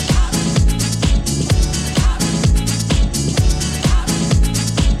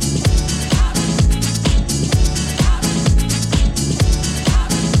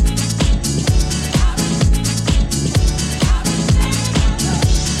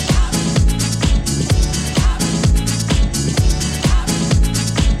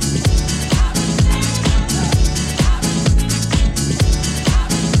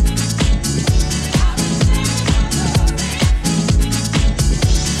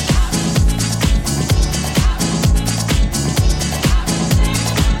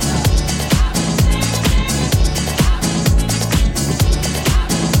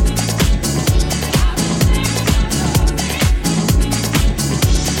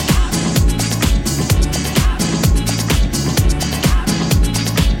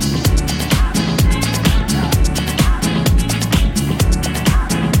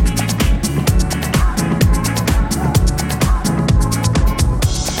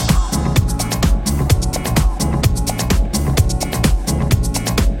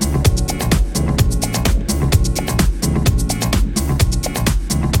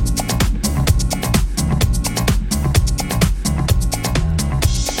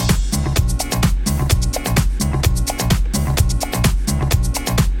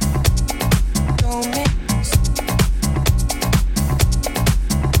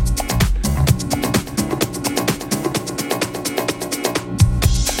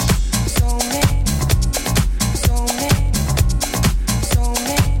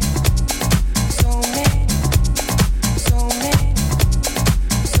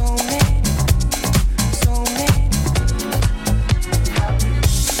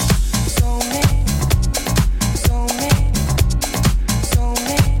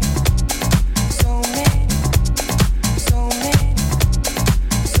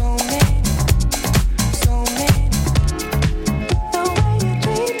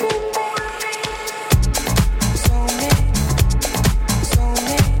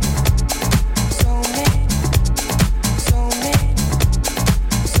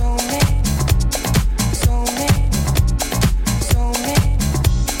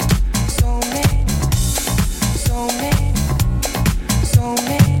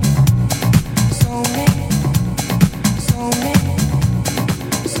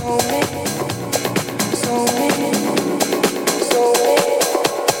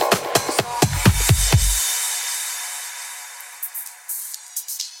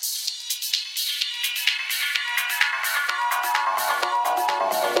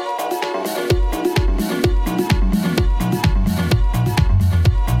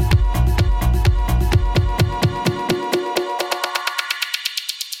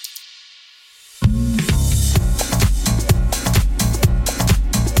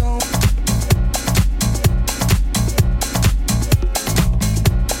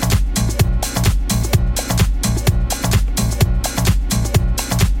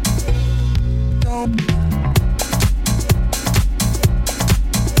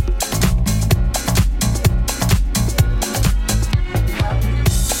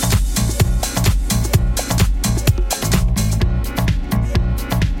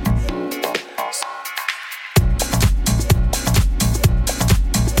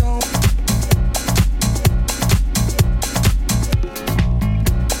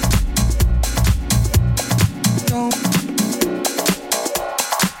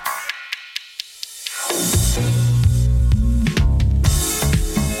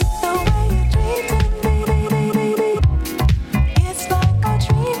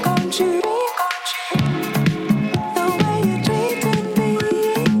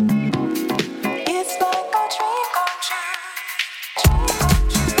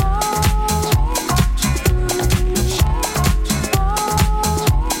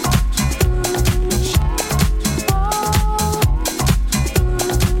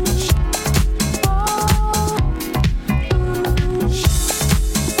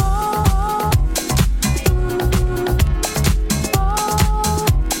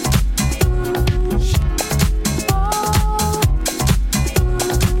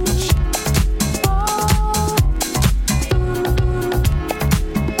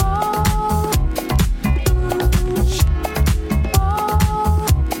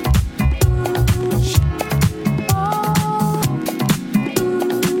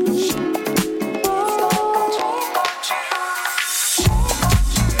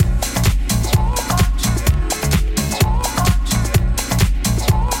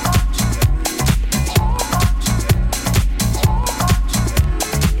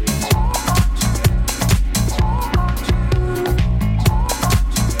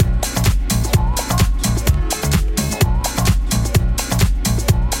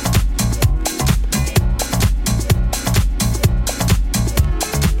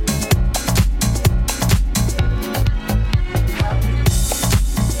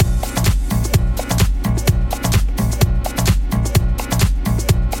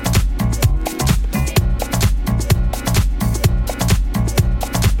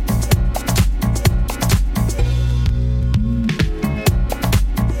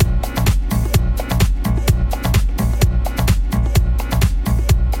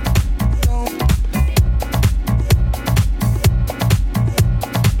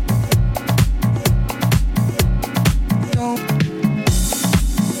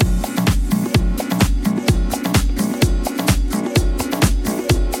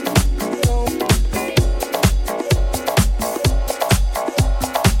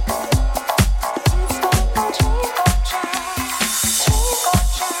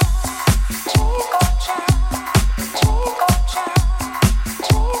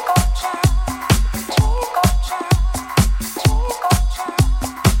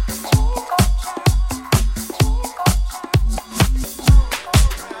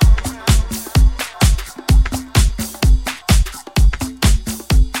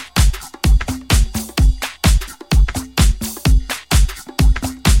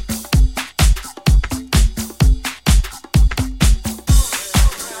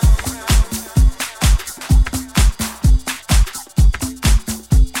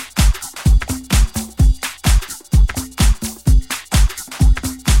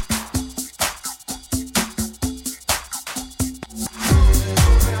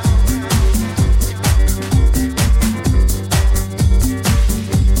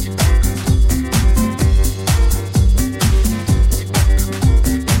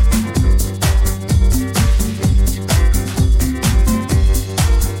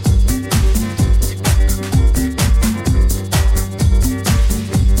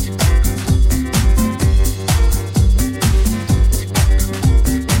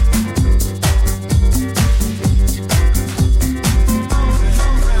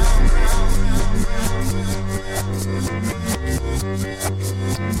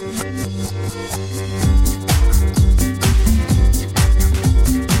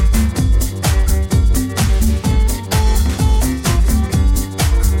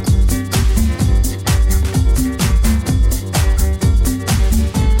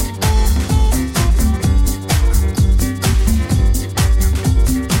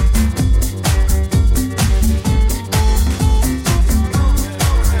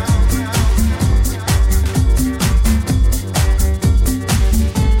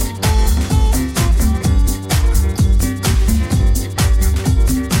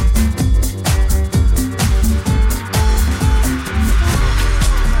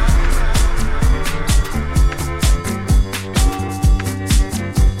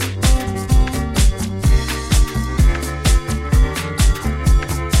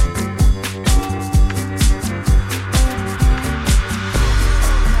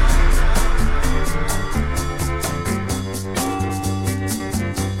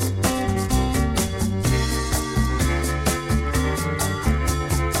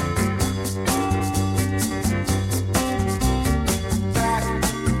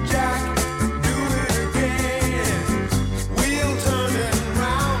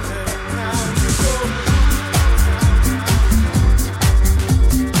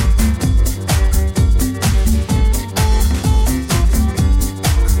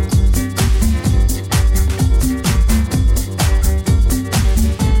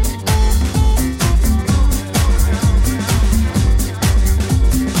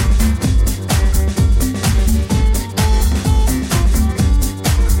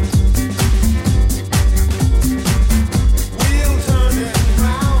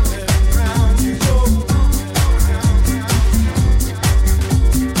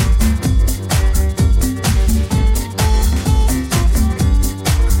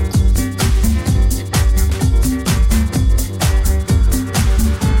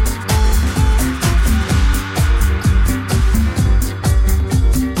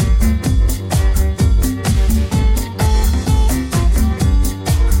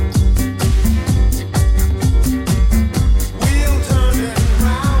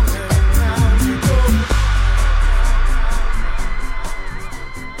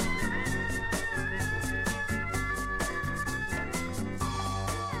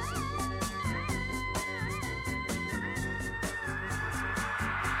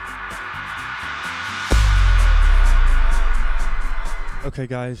 Okay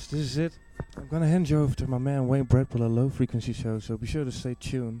guys, this is it. I'm gonna hand you over to my man Wayne Brett with a low frequency show, so be sure to stay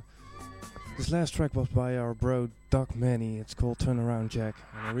tuned. This last track was by our bro Doc Manny. It's called Turn Around Jack,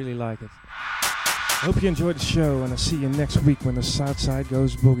 and I really like it. I hope you enjoyed the show, and I'll see you next week when the Southside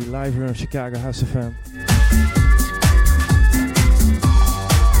goes boogie live here on Chicago House FM.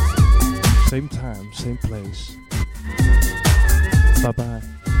 Same time, same place. Bye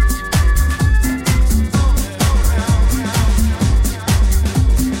bye.